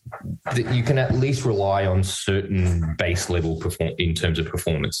can at least rely on certain base level in terms of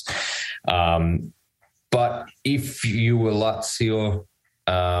performance. But if you were Lazio,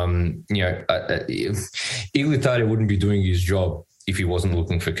 Iglitare wouldn't be doing his job if he wasn't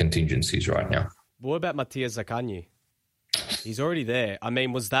looking for contingencies right now. What about Mattia Zaccagni? He's already there. I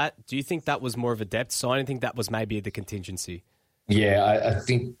mean, do you think that was more of a depth sign? I think that was maybe the contingency. Yeah, I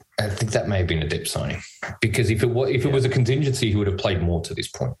think that may have been a depth signing, because if it was a contingency, he would have played more to this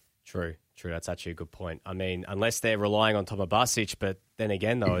point. True. That's actually a good point. I mean, unless they're relying on Toma Basic, but then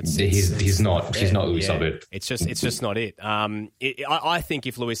again, though, he's not Luis Alberto. It's just not it. I think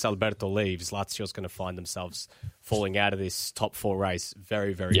if Luis Alberto leaves, Lazio's going to find themselves falling out of this top 4 race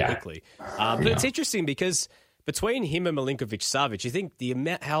very, very quickly. But it's interesting because between him and Milinkovic-Savic, you think the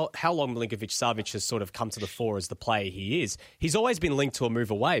amount how long Milinkovic-Savic has sort of come to the fore as the player he is. He's always been linked to a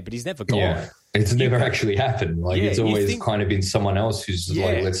move away, but he's never gone. Yeah. It's never actually happened. It's always kind of been someone else who's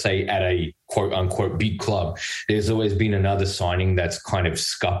let's say at a quote unquote big club. There's always been another signing that's kind of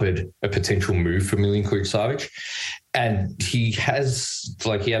scuppered a potential move for Milinkovic-Savic. And he has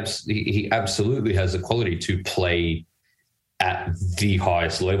he absolutely has the quality to play at the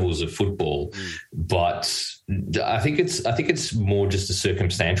highest levels of football. But I think it's more just a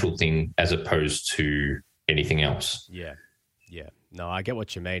circumstantial thing as opposed to anything else. Yeah. No, I get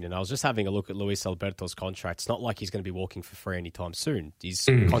what you mean. And I was just having a look at Luis Alberto's contract. It's not like he's going to be walking for free anytime soon. He's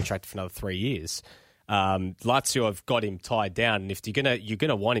contracted for another 3 years. Lazio have got him tied down. And if you're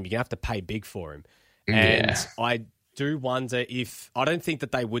gonna want him, you're going to have to pay big for him. And I do wonder I don't think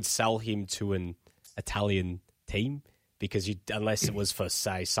that they would sell him to an Italian team, because unless it was for,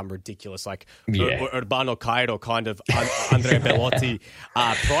 say, some ridiculous like Urbano Cairo kind of Andrea Bellotti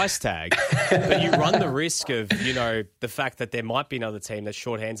price tag. But you run the risk of, the fact that there might be another team that's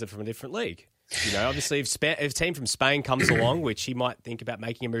short-handed from a different league. Obviously, if a team from Spain comes along, which he might think about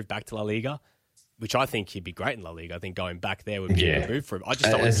making a move back to La Liga, which I think he'd be great in La Liga. I think going back there would be a good move for him. I just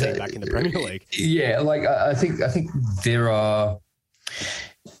don't want to see him back in the Premier League. Yeah, like I think there are.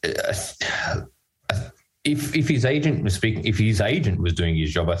 If his agent was speaking, if his agent was doing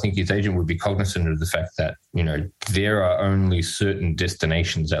his job, I think his agent would be cognizant of the fact that there are only certain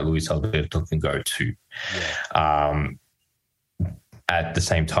destinations that Luis Alberto can go to. Yeah. At the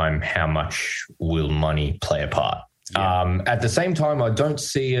same time, how much will money play a part? Yeah. At the same time, I don't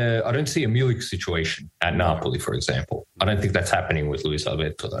see a Milik situation at Napoli, for example. I don't think that's happening with Luis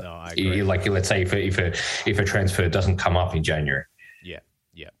Alberto. Though. No, I agree. Like, let's say if a transfer doesn't come up in January. Yeah.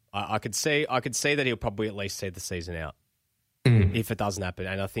 I could see that he'll probably at least see the season out if it doesn't happen.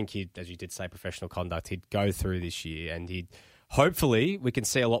 And I think as you did say, professional conduct, he'd go through this year and hopefully we can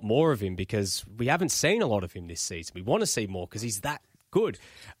see a lot more of him because we haven't seen a lot of him this season. We want to see more because he's that good.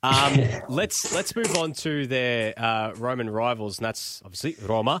 Let's move on to their Roman rivals, and that's obviously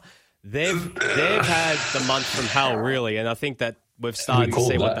Roma. They've had the month from hell, really, and I think that we've started to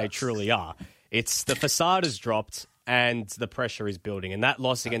see what they truly are. It's the facade has dropped and the pressure is building, and that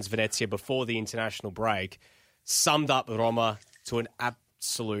loss against Venezia before the international break summed up Roma to an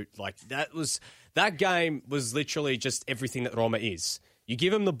absolute, that game was literally just everything that Roma is. You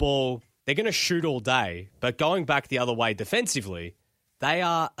give them the ball, they're going to shoot all day, but going back the other way defensively, they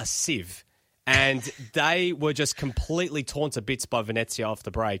are a sieve, and they were just completely torn to bits by Venezia off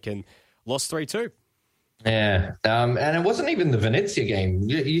the break and lost 3-2. Yeah, and it wasn't even the Venezia game.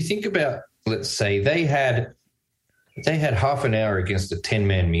 You think about, let's say, they had half an hour against a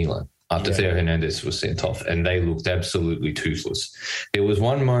 10-man Milan after Theo Hernandez was sent off, and they looked absolutely toothless. There was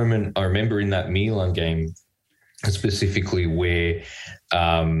one moment I remember in that Milan game specifically where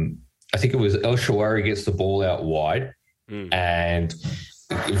I think it was El Shaarawy gets the ball out wide, and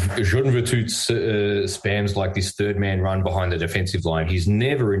Jordan Vertout spams like this third-man run behind the defensive line. He's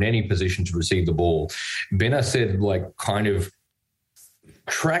never in any position to receive the ball. Benaced kind of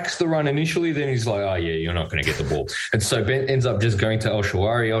tracks the run initially, then he's like, oh, yeah, you're not going to get the ball. And so Ben ends up just going to El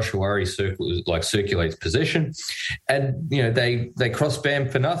Shaarawy. El Shaarawy circulates possession, and, they cross-spam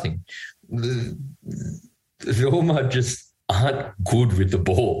for nothing. The Roma just aren't good with the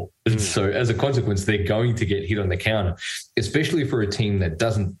ball. So as a consequence, they're going to get hit on the counter, especially for a team that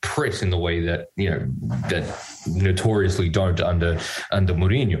doesn't press in the way that, that notoriously don't under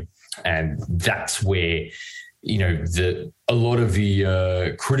Mourinho. And that's where, a lot of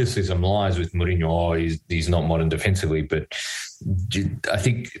the criticism lies with Mourinho. Oh, he's not modern defensively, but I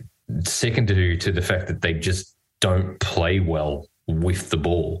think second to the fact that they just don't play well with the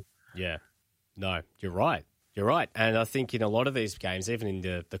ball. Yeah. No, you're right. You're right. And I think in a lot of these games, even in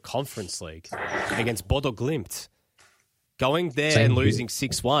the Conference League, against Bodo Glimt, going there and losing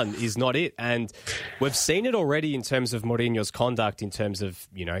 6-1 is not it. And we've seen it already in terms of Mourinho's conduct, in terms of,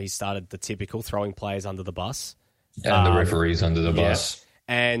 he started the typical throwing players under the bus. And the referees under the bus.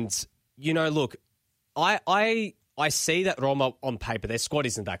 And, look, I see that Roma on paper, their squad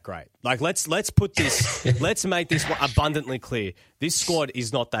isn't that great. Like, let's put this, let's make this abundantly clear. This squad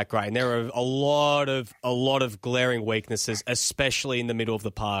is not that great, and there are a lot of glaring weaknesses, especially in the middle of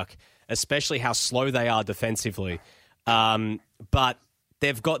the park, especially how slow they are defensively. But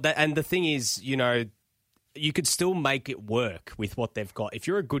they've got that, and the thing is, you could still make it work with what they've got. If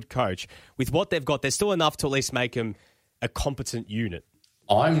you're a good coach, with what they've got, there's still enough to at least make them a competent unit.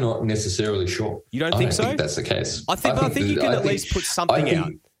 I'm not necessarily sure. You don't think so? I think that's the case. I think you can at least put something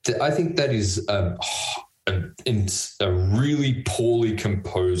out. I think that is a really poorly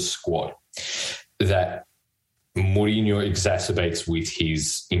composed squad that Mourinho exacerbates with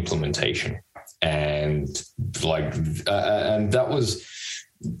his implementation, and and that was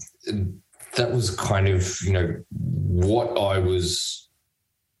kind of what I was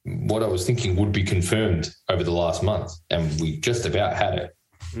thinking would be confirmed over the last month, and we just about had it.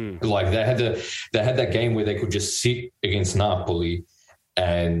 Like they had that game where they could just sit against Napoli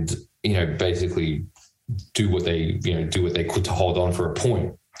and basically do what they could to hold on for a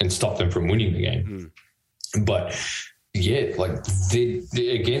point and stop them from winning the game. But yeah,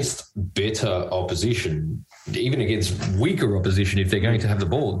 they're against better opposition, even against weaker opposition, if they're going to have the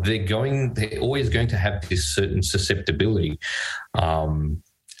ball, they're always going to have this certain susceptibility. And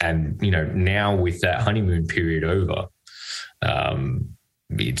now with that honeymoon period over,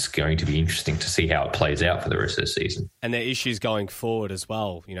 it's going to be interesting to see how it plays out for the rest of the season. And their issues going forward as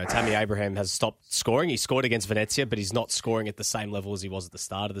well. You know, Tammy Abraham has stopped scoring. He scored against Venezia, but he's not scoring at the same level as he was at the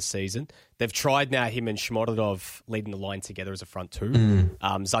start of the season. They've tried now him and Shmorodov leading the line together as a front two.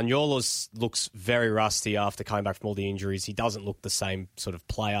 Zaniolo looks very rusty after coming back from all the injuries. He doesn't look the same sort of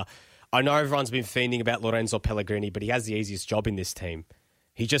player. I know everyone's been fiending about Lorenzo Pellegrini, but he has the easiest job in this team.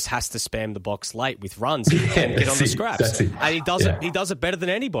 He just has to spam the box late with runs and get on the scraps. And he does it. He does it better than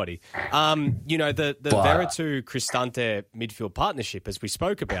anybody. You know, the Veretout Cristante midfield partnership, as we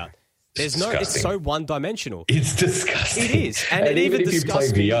spoke about, it's so one-dimensional. It's disgusting. It is. And even if you play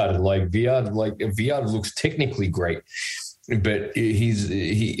Viard looks technically great, but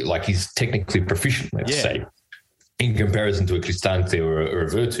he's technically proficient, let's say, in comparison to a Cristante or a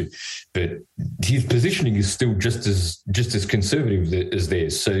Veretout, but his positioning is still just as conservative as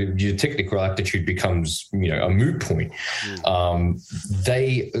theirs. So your technical aptitude becomes, a moot point.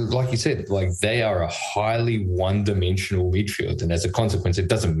 They, like you said, they are a highly one-dimensional midfield, and as a consequence, it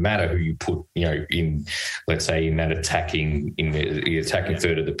doesn't matter who you put, in, let's say, in the attacking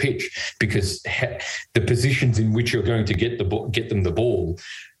third of the pitch, because the positions in which you're going to get them the ball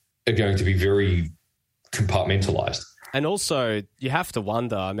are going to be very compartmentalized. And also, you have to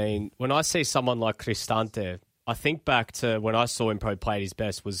wonder, I mean, when I see someone like Cristante, I think back to when I saw him probably play at his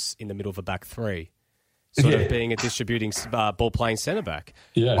best was in the middle of a back three, sort of being a distributing ball-playing centre-back.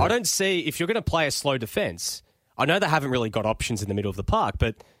 I don't see, if you're going to play a slow defence, I know they haven't really got options in the middle of the park,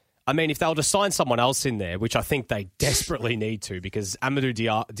 but, I mean, if they were to sign someone else in there, which I think they desperately need to, because Amadou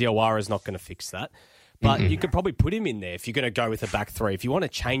Diawara is not going to fix that, but you could probably put him in there if you're going to go with a back three, if you want to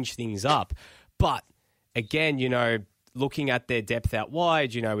change things up. But again, looking at their depth out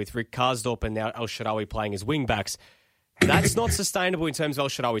wide, with Rick Karsdorp and now El Shaarawy playing as wing-backs, that's not sustainable in terms of El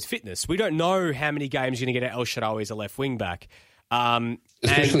Shaarawy's fitness. We don't know how many games you're going to get at El Shaarawy as a left wing-back.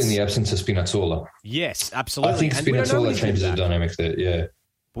 Especially in the absence of Spinazzola. Yes, absolutely. I think Spinazzola changes the dynamics there,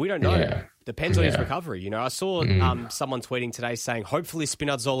 But we don't know. Depends on his recovery. I saw someone tweeting today saying, hopefully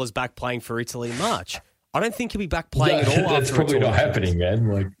Spinazzola's back playing for Italy in March. I don't think he'll be back playing at all. That's probably not happening,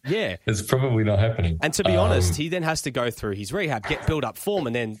 man. It's probably not happening. And to be honest, he then has to go through his rehab, build up form,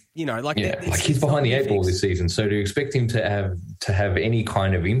 and then he's behind the eight ball this season. So to expect him to have any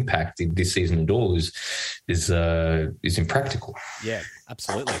kind of impact in this season at all is impractical. Yeah,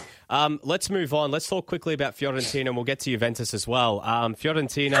 absolutely. Let's move on. Let's talk quickly about Fiorentina, and we'll get to Juventus as well.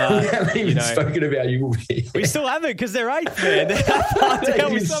 Fiorentina, we haven't even spoken about Juve. We still haven't because they're eighth, man. They've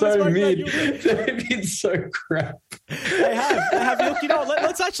been so mid. They've been so crap. They have. Look,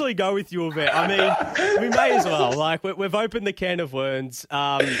 let's actually go with Juve. I mean, we may as well. We've opened the can of worms.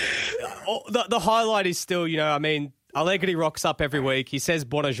 The highlight is still, Allegri rocks up every week. He says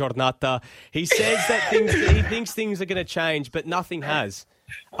 "Buona giornata." He says that he thinks things are going to change, but nothing has.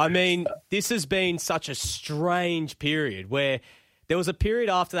 I mean, this has been such a strange period where there was a period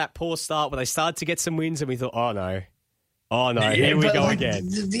after that poor start where they started to get some wins and we thought, oh no, here we go again.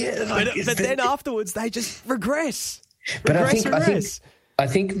 But then afterwards they just regress. But I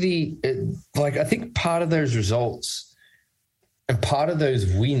think part of those results and part of those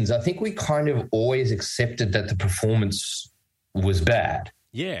wins, I think we kind of always accepted that the performance was bad.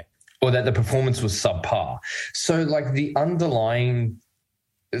 Yeah. Or that the performance was subpar. So the underlying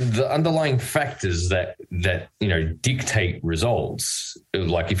factors that dictate results,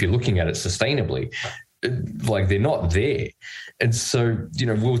 if you're looking at it sustainably, they're not there. And so, we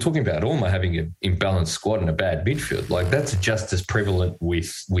were talking about Roma having an imbalanced squad and a bad midfield. That's just as prevalent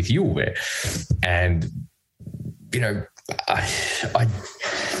with Juve. And,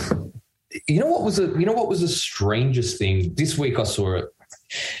 what was the strangest thing? This week I saw it.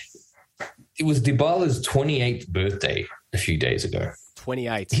 It was Dybala's 28th birthday a few days ago.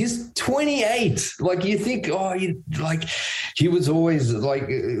 28. He's 28. You think, he was always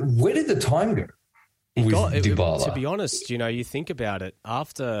where did the time go? Dybala? To be honest, you think about it,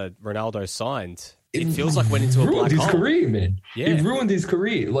 after Ronaldo signed, it feels like went into a black hole. Ruined his career, man. Yeah. It ruined his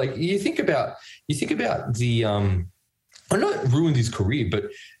career. You think about the not ruined his career, but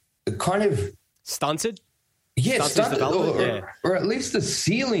kind of stunted. Yeah, stunted or at least the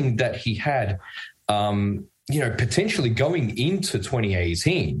ceiling that he had. Potentially going into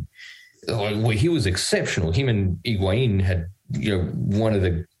 2018, where he was exceptional. Him and Higuain had, one of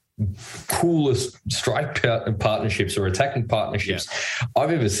the coolest strike partnerships or attacking partnerships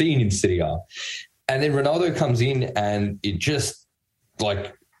I've ever seen in Serie A. And then Ronaldo comes in and it just,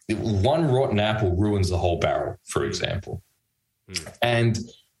 one rotten apple ruins the whole barrel, for example. And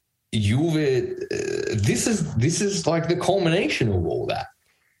Juve, this is the culmination of all that.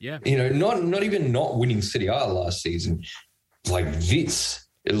 Yeah. Not even not winning Serie A last season, like this.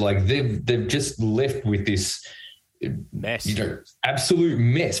 Like they've just left with this mess, absolute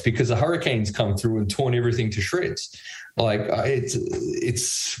mess, because the Hurricanes come through and torn everything to shreds. Like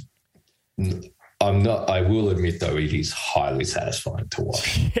it's. I will admit, though, it is highly satisfying to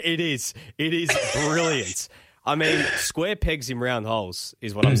watch. It is brilliant. I mean, square pegs in round holes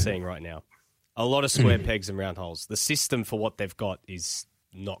is what I'm seeing right now. A lot of square pegs in round holes. The system for what they've got is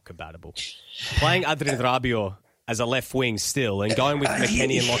not compatible. Playing Adrien Rabiot as a left wing still and going with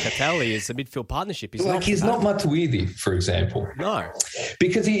McKennie and Locatelli as a midfield partnership is like he's not Matuidi, for example. No,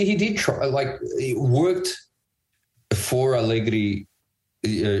 because he did try. Like it worked for Allegri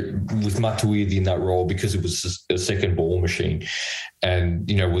with Matuidi in that role because it was a second ball machine, and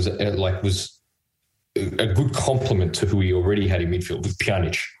was a good complement to who he already had in midfield with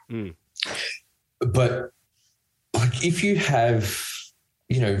Pjanic. But like if you have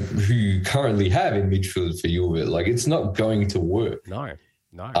who you currently have in midfield for Juve, like it's not going to work. No.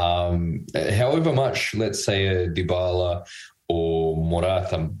 However much, let's say a Dybala or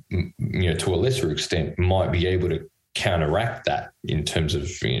Morata, to a lesser extent, might be able to counteract that in terms of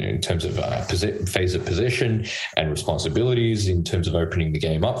phase of possession and responsibilities, in terms of opening the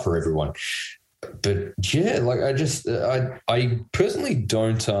game up for everyone. But yeah, like I personally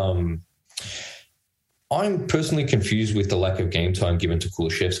don't. I'm personally confused with the lack of game time given to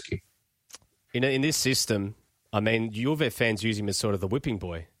Kulusevski. In this system, I mean, Juve fans use him as sort of the whipping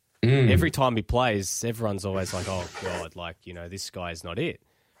boy. Every time he plays, everyone's always like, "Oh God, this guy's not it."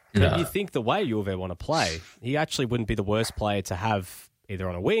 But you think the way Juve want to play, he actually wouldn't be the worst player to have either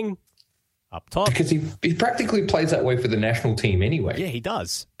on a wing, up top. Because he practically plays that way for the national team anyway. Yeah, he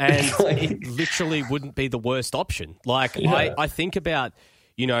does. And it literally wouldn't be the worst option. Like, I think about,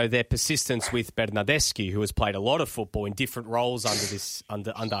 their persistence with Bernardeschi, who has played a lot of football in different roles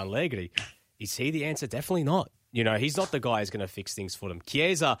under Allegri. Is he the answer? Definitely not. He's not the guy who's going to fix things for them.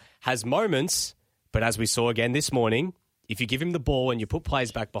 Chiesa has moments, but as we saw again this morning, if you give him the ball and you put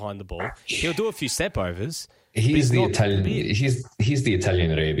players back behind the ball, he'll do a few step overs. He's the Italian. He's the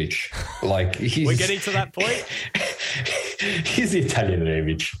Italian Rebic. Like we're getting to that point. He's the Italian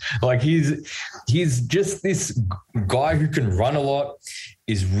Rebic. Like he's just this guy who can run a lot,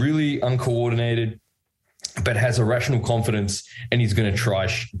 is really uncoordinated, but has a rational confidence, and he's going to try.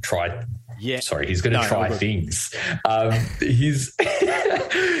 Yeah. Sorry, he's going to try things.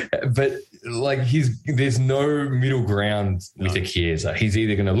 But like there's no middle ground with a Chiesa. He's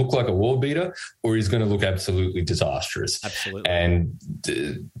either going to look like a world beater or he's going to look absolutely disastrous. Absolutely. And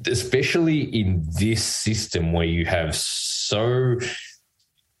especially in this system where you have so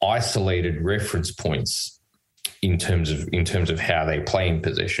isolated reference points in terms of how they play in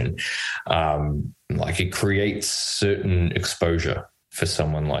possession, like it creates certain exposure for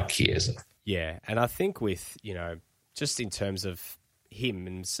someone like Chiesa. Yeah, and I think with, just in terms of him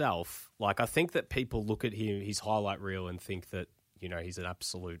himself, like I think that people look at his highlight reel and think that, he's an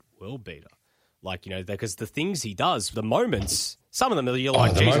absolute world beater. Like, because the things he does, the moments, some of them you're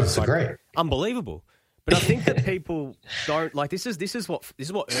like, the moments are great. Unbelievable. But I think that people don't like this is what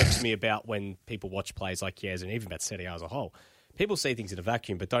irks me about when people watch players like Chiesa and even about Serie A as a whole. People see things in a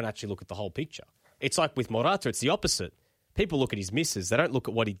vacuum but don't actually look at the whole picture. It's like with Morata, it's the opposite. People look at his misses. They don't look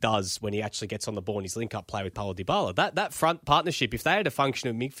at what he does when he actually gets on the ball and his link-up play with Paulo Dybala. That front partnership, if they had a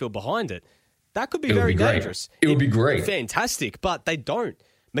functional midfield behind it, that could be very dangerous. It would be great. Fantastic, but they don't.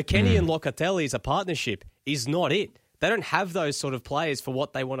 McKennie and Locatelli as a partnership is not it. They don't have those sort of players for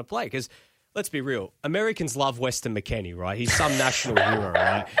what they want to play. Because, let's be real, Americans love Weston McKennie, right? He's some national hero,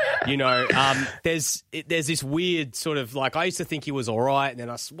 right? There's this weird sort of, like, I used to think he was all right, and then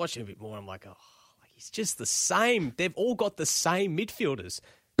I was watching a bit more, and I'm like, oh, he's just the same. They've all got the same midfielders.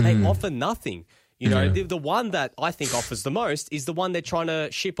 They offer nothing. The one that I think offers the most is the one they're trying to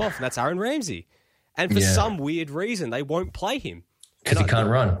ship off, and that's Aaron Ramsey. And for some weird reason, they won't play him. Because he can't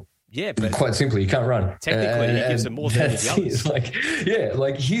run. Yeah, but quite simply, he can't run. Technically, he gives them more than the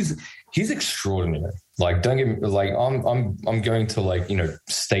others. He's extraordinary. Like, don't get me, like I'm going to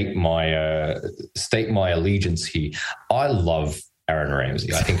state my allegiance here. I love Aaron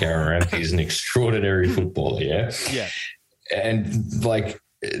Ramsey. I think Aaron Ramsey is an extraordinary footballer. Yeah. Yeah. And like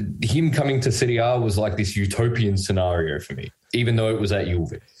him coming to Serie A was like this utopian scenario for me, even though it was at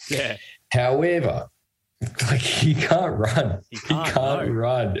Juve. Yeah. However, like he can't run. He can't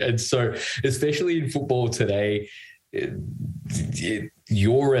run. And so, especially in football today,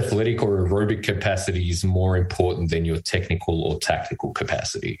 your athletic or aerobic capacity is more important than your technical or tactical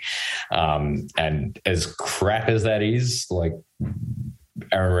capacity. And as crap as that is, like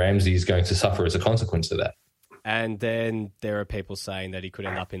Aaron Ramsey is going to suffer as a consequence of that. And then there are people saying that he could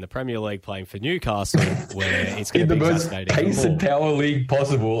end up in the Premier League playing for Newcastle, where it's going to be the most pace and power league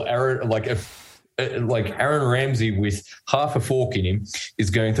possible. Aaron Ramsey with half a fork in him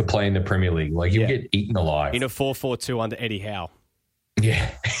is going to play in the Premier League. Like, he'll get eaten alive. In a 4-4-2 under Eddie Howe.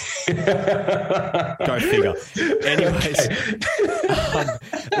 Yeah. Go figure. Anyways,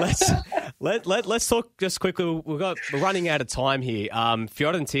 let's talk just quickly. We're running out of time here.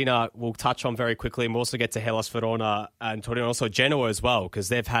 Fiorentina we'll touch on very quickly, and we'll also get to Hellas Verona and Torino, also Genoa as well, because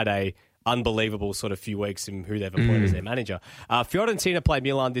they've had a unbelievable sort of few weeks in who they've appointed as their manager. Fiorentina play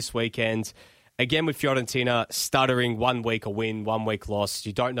Milan this weekend. Again, with Fiorentina stuttering, 1 week a win, 1 week loss.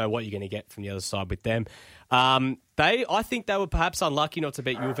 You don't know what you're going to get from the other side with them. I think they were perhaps unlucky not to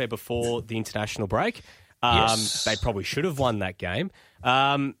beat Juve before the international break. Yes. They probably should have won that game.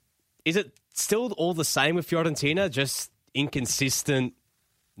 Is it still all the same with Fiorentina? Just inconsistent,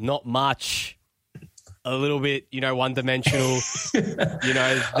 not much, a little bit, one-dimensional.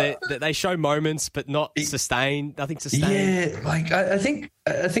 They show moments, but not sustained. Nothing sustained. Yeah, I think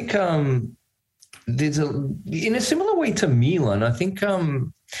there's in a similar way to Milan. I think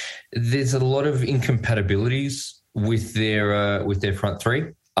there's a lot of incompatibilities with their front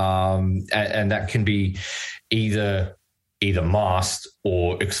three, and that can be either masked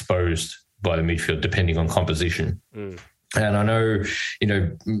or exposed by the midfield, depending on composition. And I know,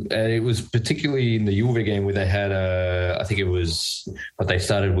 it was particularly in the Juve game where they had I think it was, but they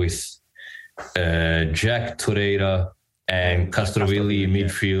started with Jack Torreira and Castrovilli in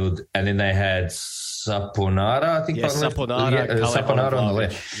midfield, and then they had Saponara, I think. Saponara on the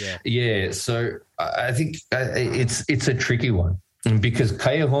left. Yeah. So I think it's a tricky one, because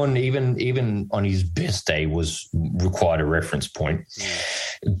Callejon, even on his best day, was required a reference point.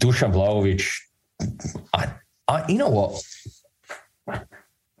 Dusan Vlahovic, you know what?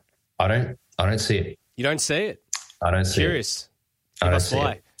 I don't see it. You don't see it? I don't see Curious. it. I don't see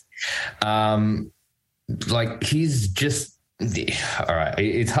it. He's just all right.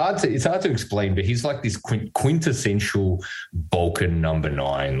 It's hard to explain, but he's like this quintessential Balkan number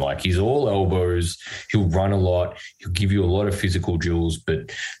 9. Like, he's all elbows. He'll run a lot. He'll give you a lot of physical duels,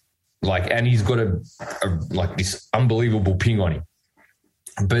 but and he's got a this unbelievable ping on him.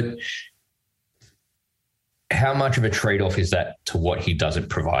 But how much of a trade-off is that to what he doesn't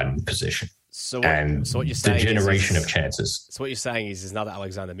provide in possession? So what you're saying the generation of chances. So what you're saying is another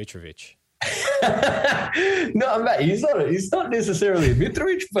Alexander Mitrovic. No, mate, he's not necessarily a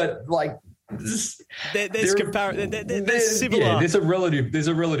Mitrovic, but there's similar. Yeah, there's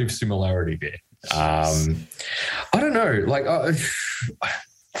a relative similarity there. I don't know.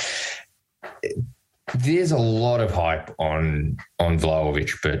 There's a lot of hype on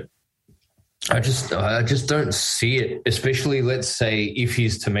Vlahovic, but I just don't see it. Especially, let's say, if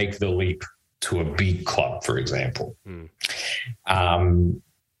he's to make the leap to a big club, for example.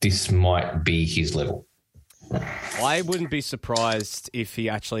 This might be his level. I wouldn't be surprised if he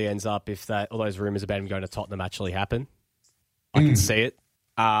actually ends up, all those rumours about him going to Tottenham actually happen. I can see it.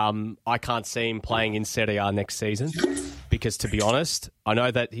 I can't see him playing in Serie A next season because, to be honest, I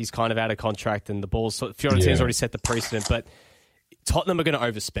know that he's kind of out of contract and Fiorentina's already set the precedent, but Tottenham are going to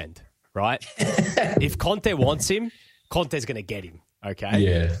overspend, right? If Conte wants him, Conte's going to get him. Okay.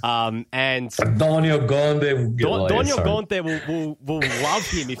 Yeah. And Donio Conte will love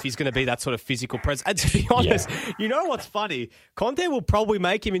him if he's going to be that sort of physical presence. And to be honest, you know what's funny? Conte will probably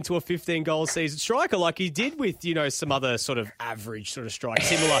make him into a 15-goal season striker, like he did with some other sort of average sort of strike.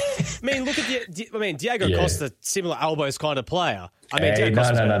 Similar. Look at Diego Costa, similar elbows kind of player.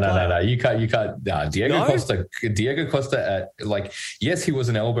 No. You can't. Diego Costa. Yes, he was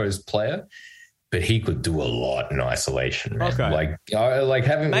an elbows player, but he could do a lot in isolation. Man. Okay.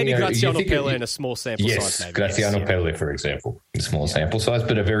 Having maybe Graziano Pelle in a small sample size. Maybe. Graziano Pelle, for example, a small sample size,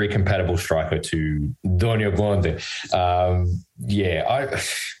 but a very compatible striker to Donio Conte.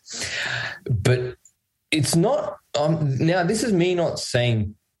 But it's not. Now, this is me not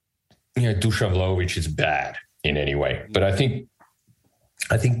saying Dusan Vlahovic is bad in any way, but I think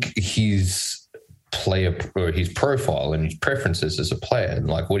his player or his profile and his preferences as a player and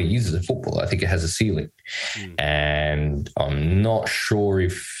what he is as a footballer, I think it has a ceiling. And I'm not sure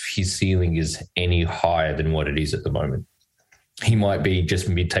if his ceiling is any higher than what it is at the moment. He might be just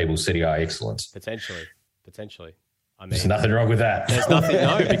mid-table Serie A excellence. Potentially. There's nothing wrong with that. There's nothing,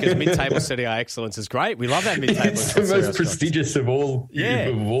 because mid-table Serie A excellence is great. We love that mid-table. It's the most prestigious of all. Yeah,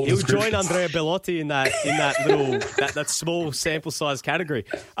 he'll join Andrea Bellotti in that little that small sample size category.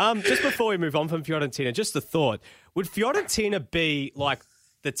 Just before we move on from Fiorentina, just a thought: would Fiorentina be like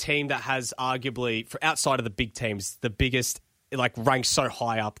the team that has arguably, for outside of the big teams, the biggest like ranks so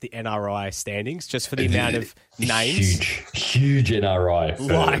high up the NRI standings just for the amount of names. Huge NRI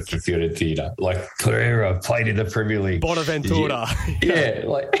for Fiorentina. Like Pereira played in the Premier League. Bonaventura. Yeah,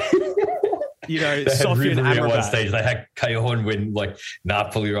 like... You know, they had Sofian Ribery at one Amrabat. stage. They had Callejon when like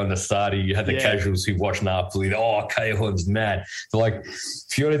Napoli were on the starting. You had the casuals who watched Napoli. Oh, Callejon's mad. So, like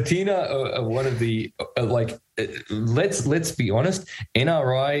Fiorentina are one of the let's be honest.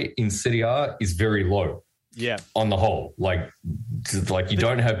 NRI in Serie A is very low. Yeah. On the whole, like you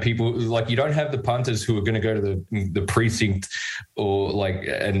don't have people like you don't have the punters who are going to go to the precinct or like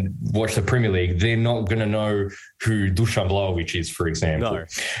and watch the Premier League. They're not going to know who Dusan Vlahovic is, for example. No.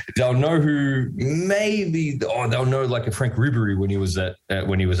 They'll know who they'll know like a Frank Ribery when he was at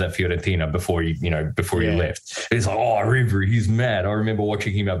Fiorentina before he left. It's like, oh, Ribery, he's mad. I remember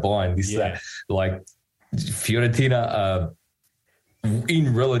watching him at Bayern. That. Like Fiorentina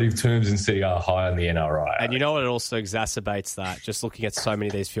in relative terms in Serie A high on the NRI. And you know what? It also exacerbates that. Just looking at so many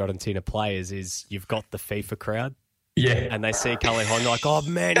of these Fiorentina players is you've got the FIFA crowd. Yeah. And they see Callejon like, oh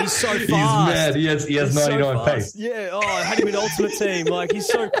man, he's so fast. He's mad. He has 99 so pace. Yeah. Oh, I had him in Ultimate Team. Like, he's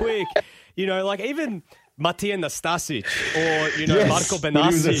so quick. You know, like even Matija Nastasic or, Marco Benassi. When he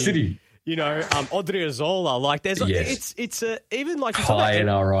was at City. Odriozola. Like, there's it's even like high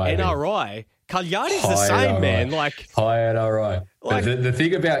NRI. Cagliari's the same, NRI. Man. Like high NRI. Like, the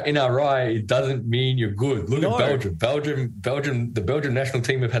thing about NRI, it doesn't mean you're good. Look at Belgium. The Belgian national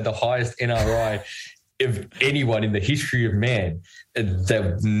team have had the highest NRI of anyone in the history of man.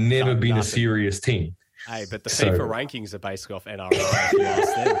 They've never been a serious team. Hey, but the FIFA rankings are basically off NRI if you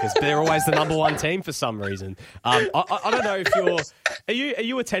ask them, because they're always the number one team for some reason. I don't know if are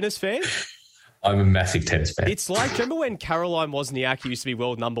you a tennis fan? I'm a massive tennis fan. It's like, remember when Caroline Wozniacki used to be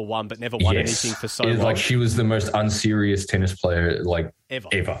world number one but never won anything for so long? Like she was the most unserious tennis player like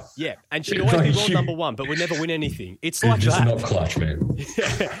ever. Yeah, and she'd always be world number one but would never win anything. It's like just that. Not clutch, man.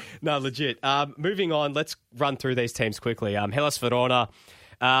 Yeah. No, legit. Moving on, let's run through these teams quickly. Hellas Verona.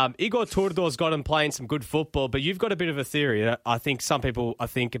 Igor Tudor's got him playing some good football, but you've got a bit of a theory. I think some people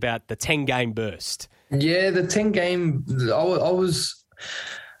think about the 10-game burst. Yeah, the 10-game...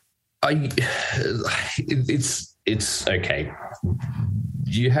 It's okay.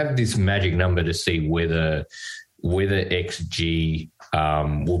 You have this magic number to see whether XG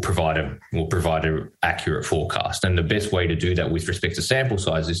will provide an accurate forecast, and the best way to do that with respect to sample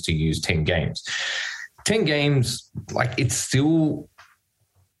size is to use 10 games. 10 games, like it's still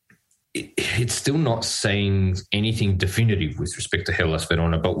not saying anything definitive with respect to Hellas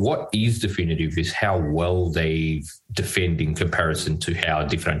Verona, but what is definitive is how well they've defended in comparison to how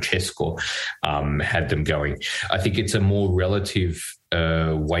Di Francesco had them going. I think it's a more relative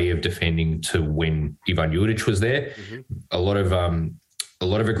way of defending to when Ivan Juric was there. Mm-hmm. A lot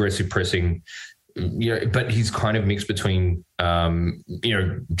of aggressive pressing. But he's kind of mixed between,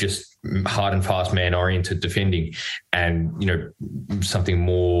 just hard and fast man-oriented defending and, something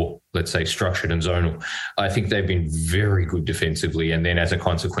more, let's say, structured and zonal. I think they've been very good defensively, and then as a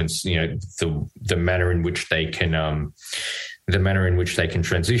consequence, the manner in which they can,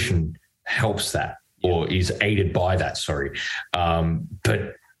 transition helps that, or is aided by that. Sorry,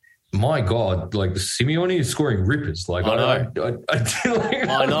 but. My God, like Simeone is scoring rippers. Like I'm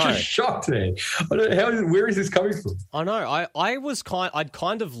just shocked, man. Where is this coming from? I know. I'd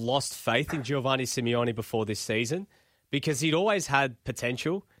kind of lost faith in Giovanni Simeone before this season because he'd always had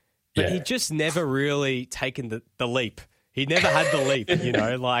potential, but he'd just never really taken the leap. He never had the leap,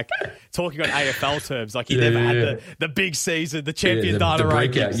 like talking on AFL terms, like he never had the big season, the champion data the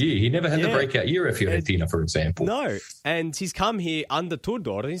breakout year. He never had the breakout year at Fiorentina, for example. No, and he's come here under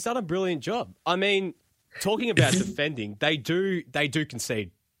Tudor and he's done a brilliant job. I mean, talking about defending, they do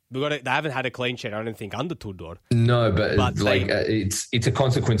concede. They haven't had a clean sheet, I don't think, under Tudor. No, but it's a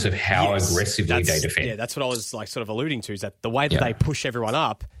consequence of how aggressively they defend. Yeah, that's what I was like sort of alluding to, is that the way that they push everyone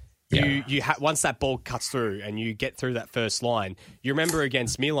up. You once that ball cuts through and you get through that first line, you remember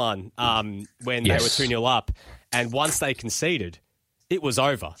against Milan when they were 2-0 up, and once they conceded, it was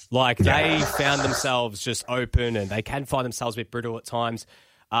over. Like they found themselves just open, and they can find themselves a bit brittle at times.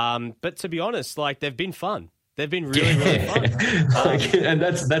 But to be honest, like they've been fun. They've been really, really fun. And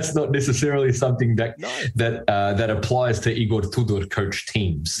that's not necessarily something that applies to Igor Tudor coach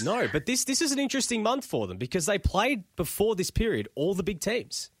teams. No, but this is an interesting month for them because they played before this period all the big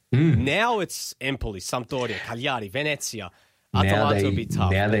teams. Now it's Empoli, Sampdoria, Cagliari, Venezia. Atalanta will be tough.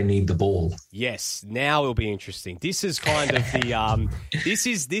 Now they need the ball. Yes, now it'll be interesting. This is kind of the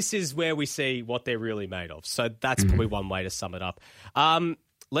this is where we see what they're really made of. So that's probably one way to sum it up.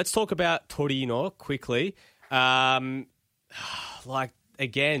 Let's talk about Torino quickly. Like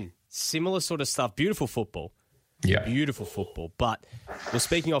again, similar sort of stuff. Beautiful football. Yeah. Beautiful football. But we're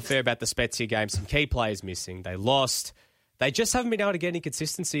speaking off air about the Spezia game. Some key players missing. They lost. They just haven't been able to get any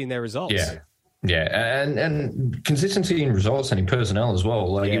consistency in their results. Yeah. Yeah, and consistency in results and in personnel as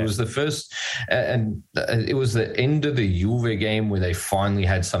well. It was the first, and it was the end of the Juve game where they finally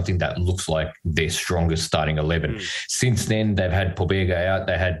had something that looks like their strongest starting 11. Since then, they've had Pobega out,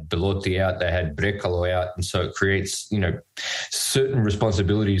 they had Belotti out, they had Brecalo out, and so it creates, certain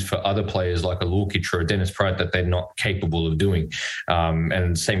responsibilities for other players like a Lukic or a Dennis Praet that they're not capable of doing.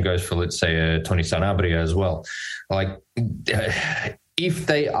 And same goes for, let's say, Tony Sanabria as well. If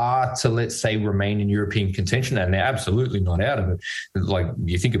they are to, let's say, remain in European contention, and they're absolutely not out of it, like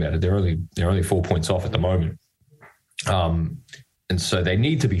you think about it, they're only 4 points off at the moment. And so they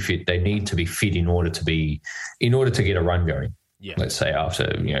need to be fit. They need to be fit in order to get a run going. Yeah. Let's say after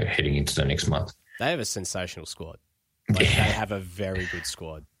heading into the next month. They have a sensational squad. They have a very good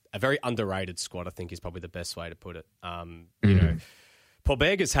squad. A very underrated squad, I think, is probably the best way to put it.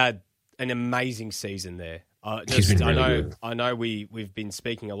 Porbega's had an amazing season there. I know we've been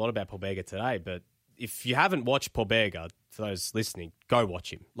speaking a lot about Pobega today, but if you haven't watched Pobega, for those listening, go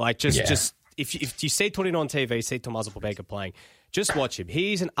watch him. Just if you see Torino on TV, see Tommaso Pobega playing, just watch him.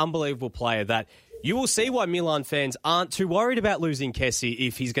 He's an unbelievable player that you will see why Milan fans aren't too worried about losing Kessie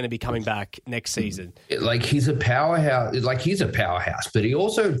if he's going to be coming back next season. He's a powerhouse. He's a powerhouse, but he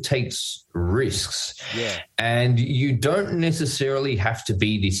also takes risks. Yeah. And you don't necessarily have to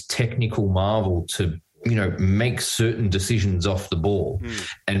be this technical marvel to make certain decisions off the ball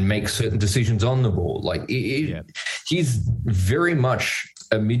and make certain decisions on the ball. He's very much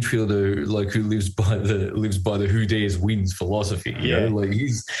a midfielder who lives by the who dares wins philosophy.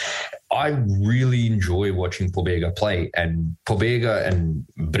 I really enjoy watching Pobega play, and Pobega and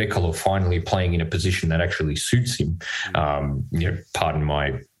Brecalo finally playing in a position that actually suits him. Pardon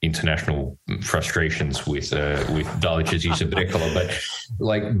my international frustrations with Dalic's use of Brecalo, but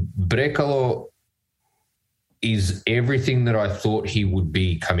Brecalo is everything that I thought he would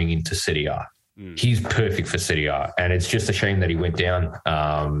be coming into Serie A. He's perfect for Serie A, and it's just a shame that he went down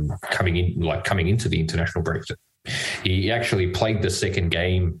coming into the international break. He actually played the second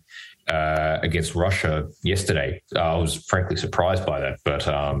game against Russia yesterday. I was frankly surprised by that, but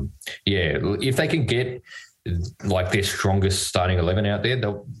if they can get their strongest starting 11 out there,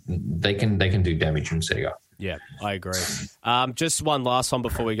 they can do damage in Serie A. Yeah, I agree. Just one last one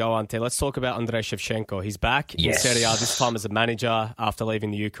before we go on, Let's talk about Andrei Shevchenko. He's back in Serie A, this time as a manager after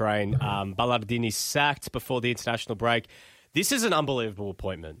leaving the Ukraine. Ballardini sacked before the international break. This is an unbelievable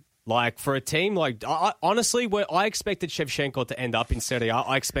appointment. For a team, honestly, where I expected Shevchenko to end up in Serie A,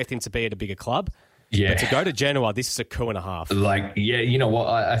 I expect him to be at a bigger club. Yeah. But to go to Genoa, this is a coup and a half. You know what?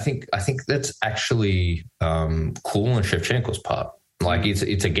 I think that's actually cool on Shevchenko's part.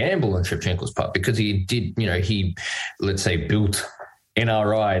 It's a gamble on Shevchenko's part because he did, he, let's say, built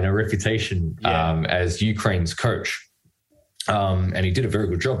NRI and a reputation as Ukraine's coach. And he did a very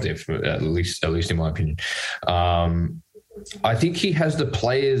good job there, at least in my opinion. I think he has the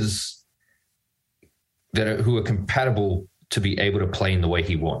players who are compatible to be able to play in the way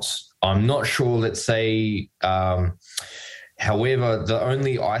he wants. I'm not sure, let's say, however, the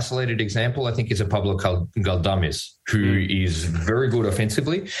only isolated example, I think, is a Pablo Galdames, who is very good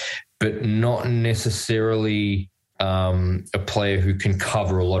offensively, but not necessarily a player who can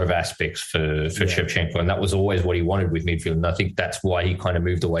cover a lot of aspects for Shevchenko. And that was always what he wanted with midfield. And I think that's why he kind of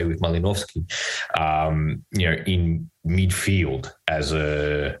moved away with Malinovsky, in midfield as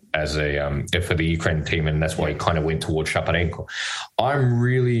a for the Ukraine team. And that's why he kind of went towards Shaparenko. I'm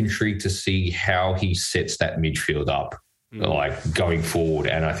really intrigued to see how he sets that midfield up, going forward.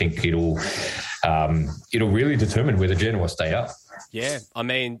 And I think it'll really determine whether Genoa stay up. Yeah. I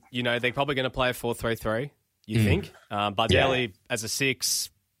mean, they're probably going to play a 4-3-3. You think? Bardelli as a 6,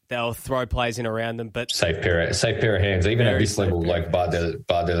 they'll throw players in around them, but safe pair of hands. Even at this level,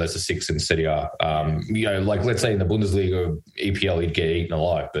 Bardelli as a 6 in Serie A. Let's say in the Bundesliga or EPL, he'd get eaten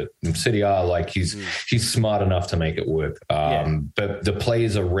alive, but in Serie A, he's smart enough to make it work. But the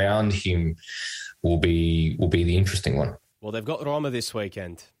players around him will be the interesting one. Well, they've got Roma this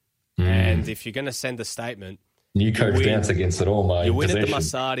weekend, and if you're going to send a statement, new coach dance against Roma. You win at the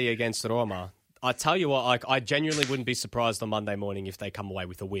Massardi against Roma. I tell you what, I genuinely wouldn't be surprised on Monday morning if they come away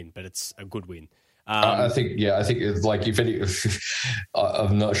with a win, but it's a good win. I think it's if any,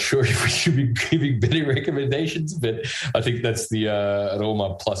 I'm not sure if we should be giving better recommendations, but I think that's the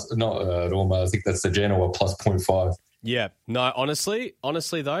Roma plus, not Roma, I think that's the Genoa plus 0.5. Yeah. No, honestly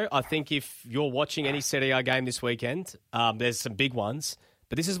though, I think if you're watching any Serie A game this weekend, there's some big ones,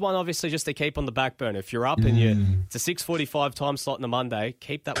 But this is one, obviously, just to keep on the back burner. If you're up and it's a 6:45 time slot on a Monday,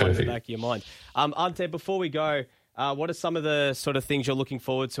 keep that one in the back of your mind. Ante, before we go, what are some of the sort of things you're looking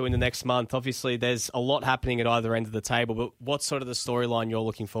forward to in the next month? Obviously, there's a lot happening at either end of the table, but what's sort of the storyline you're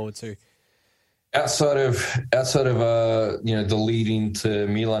looking forward to? Outside of the lead into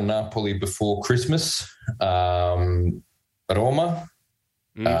Milan Napoli before Christmas, Roma,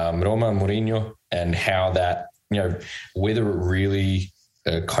 Mourinho, and how that, whether it really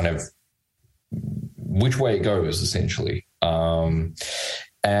kind of which way it goes, essentially. And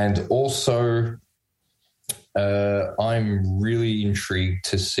also, I'm really intrigued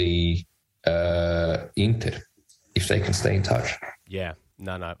to see Inter, if they can stay in touch. Yeah.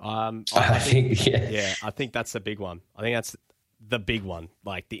 No. I think that's the big one. I think that's the big one.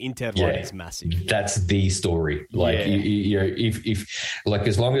 Like the Inter one is massive. That's the story. Like if like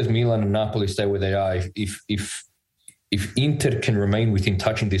as long as Milan and Napoli stay where they are, if Inter can remain within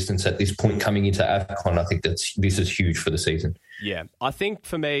touching distance at this point coming into AFCON, I think this is huge for the season. Yeah, I think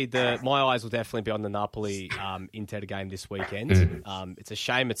for me, my eyes will definitely be on the Napoli Inter game this weekend. It's a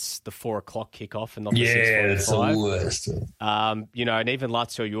shame it's the 4:00 kickoff and not the 6:45. Yeah, that's the worst. And even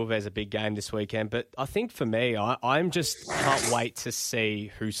Lazio Juve is a big game this weekend. But I think for me, I'm just can't wait to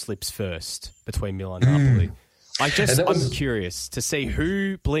see who slips first between Milan and Napoli. I'm curious to see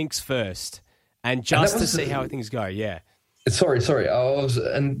who blinks first. And just to see how things go, Sorry.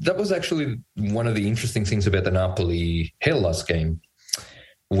 And that was actually one of the interesting things about the Napoli-Hellas game,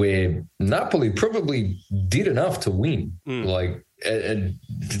 where Napoli probably did enough to win. Like,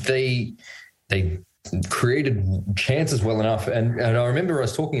 they created chances well enough. And I remember I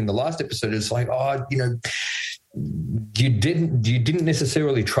was talking in the last episode, it's like, you didn't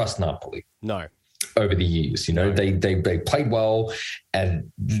necessarily trust Napoli. No. Over the years, they played well,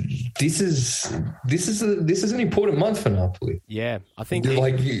 and this is an important month for Napoli. Yeah, I think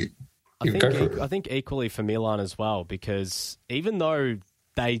I think equally for Milan as well, because even though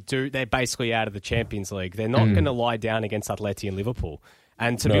they're basically out of the Champions League, they're not going to lie down against Atleti and Liverpool.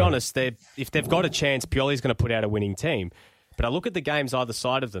 And to be honest, if they've got a chance, Pioli's going to put out a winning team. But I look at the games either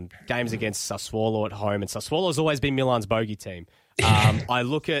side of them, games against Sassuolo at home, and Sassuolo's always been Milan's bogey team. I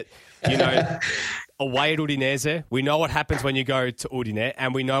look at, away at Udinese. We know what happens when you go to Udine,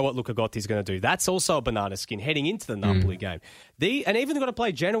 and we know what Luca Gotti's going to do. That's also a banana skin heading into the Napoli game. And even they've got to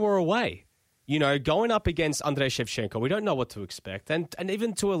play Genoa away. Going up against Andrei Shevchenko, we don't know what to expect. And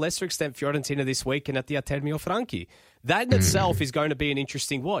even to a lesser extent, Fiorentina this weekend at the Atermio Franchi. That in itself is going to be an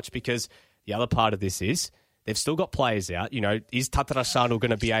interesting watch, because the other part of this is they've still got players out. Is Tatarusanu going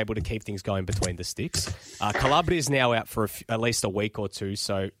to be able to keep things going between the sticks? Calabria is now out for at least a week or two,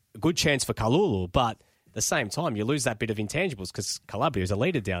 so a good chance for Kalulu. But at the same time, you lose that bit of intangibles because Calabria is a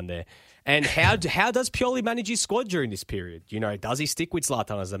leader down there. And how does Pioli manage his squad during this period? Does he stick with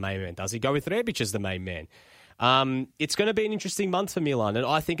Zlatan as the main man? Does he go with Rebic as the main man? It's going to be an interesting month for Milan, and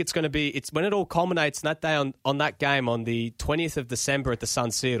I think it's when it all culminates that day on that game on the 20th of December at the San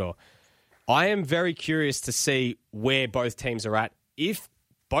Siro. I am very curious to see where both teams are at. If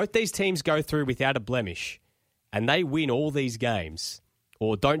both these teams go through without a blemish and they win all these games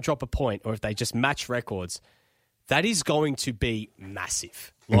or don't drop a point, or if they just match records, that is going to be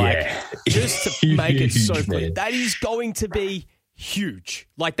massive. Just to make it so clear, that is going to be huge.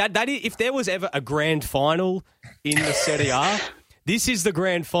 Like that is, if there was ever a grand final in the Serie A, this is the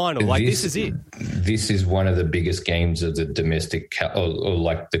grand final. This is it. This is one of the biggest games of the domestic or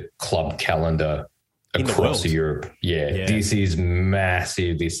like the club calendar across Europe. Yeah, this is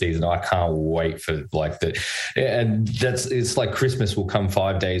massive this season. I can't wait for and it's like Christmas will come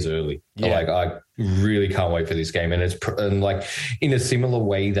 5 days early. Yeah. I really can't wait for this game, and it's like in a similar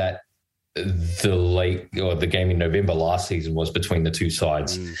way that the game in November last season was between the two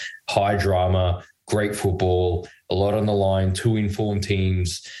sides. High drama, great football, a lot on the line, two informed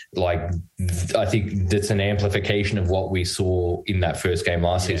teams. I think that's an amplification of what we saw in that first game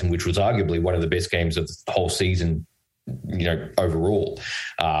last season, which was arguably one of the best games of the whole season, overall.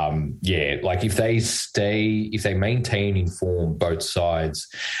 If they maintain in form, both sides,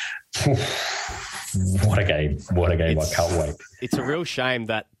 what a game. I can't wait. It's a real shame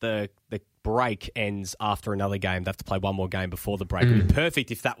that the break ends after another game. They have to play one more game before the break. It would be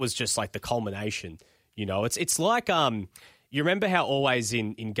perfect if that was just like the culmination. It's like you remember how always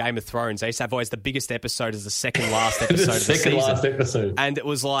in Game of Thrones they used to have always the biggest episode as the second last episode of the season. Last episode. And it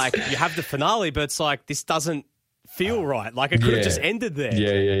was like you have the finale, but it's like this doesn't feel right. Like it could have just ended there. Yeah.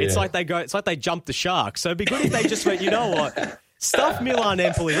 It's like they jumped the shark. So it'd be good if they just went, you know what? Stuff Milan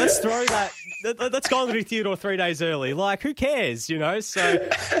Empoli. Let's throw that. Let's go on to Theodore 3 days early. Like, who cares, you know? So,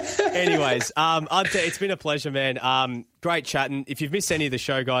 anyways, Ante, it's been a pleasure, man. Great chatting. If you've missed any of the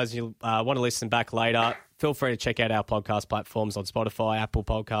show, guys, and you want to listen back later, feel free to check out our podcast platforms on Spotify, Apple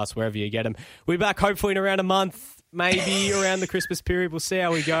Podcasts, wherever you get them. We'll be back hopefully in around a month, maybe around the Christmas period. We'll see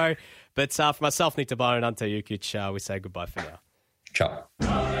how we go. But for myself, Nick DeBone, and Ante Jukic, we say goodbye for now. Ciao.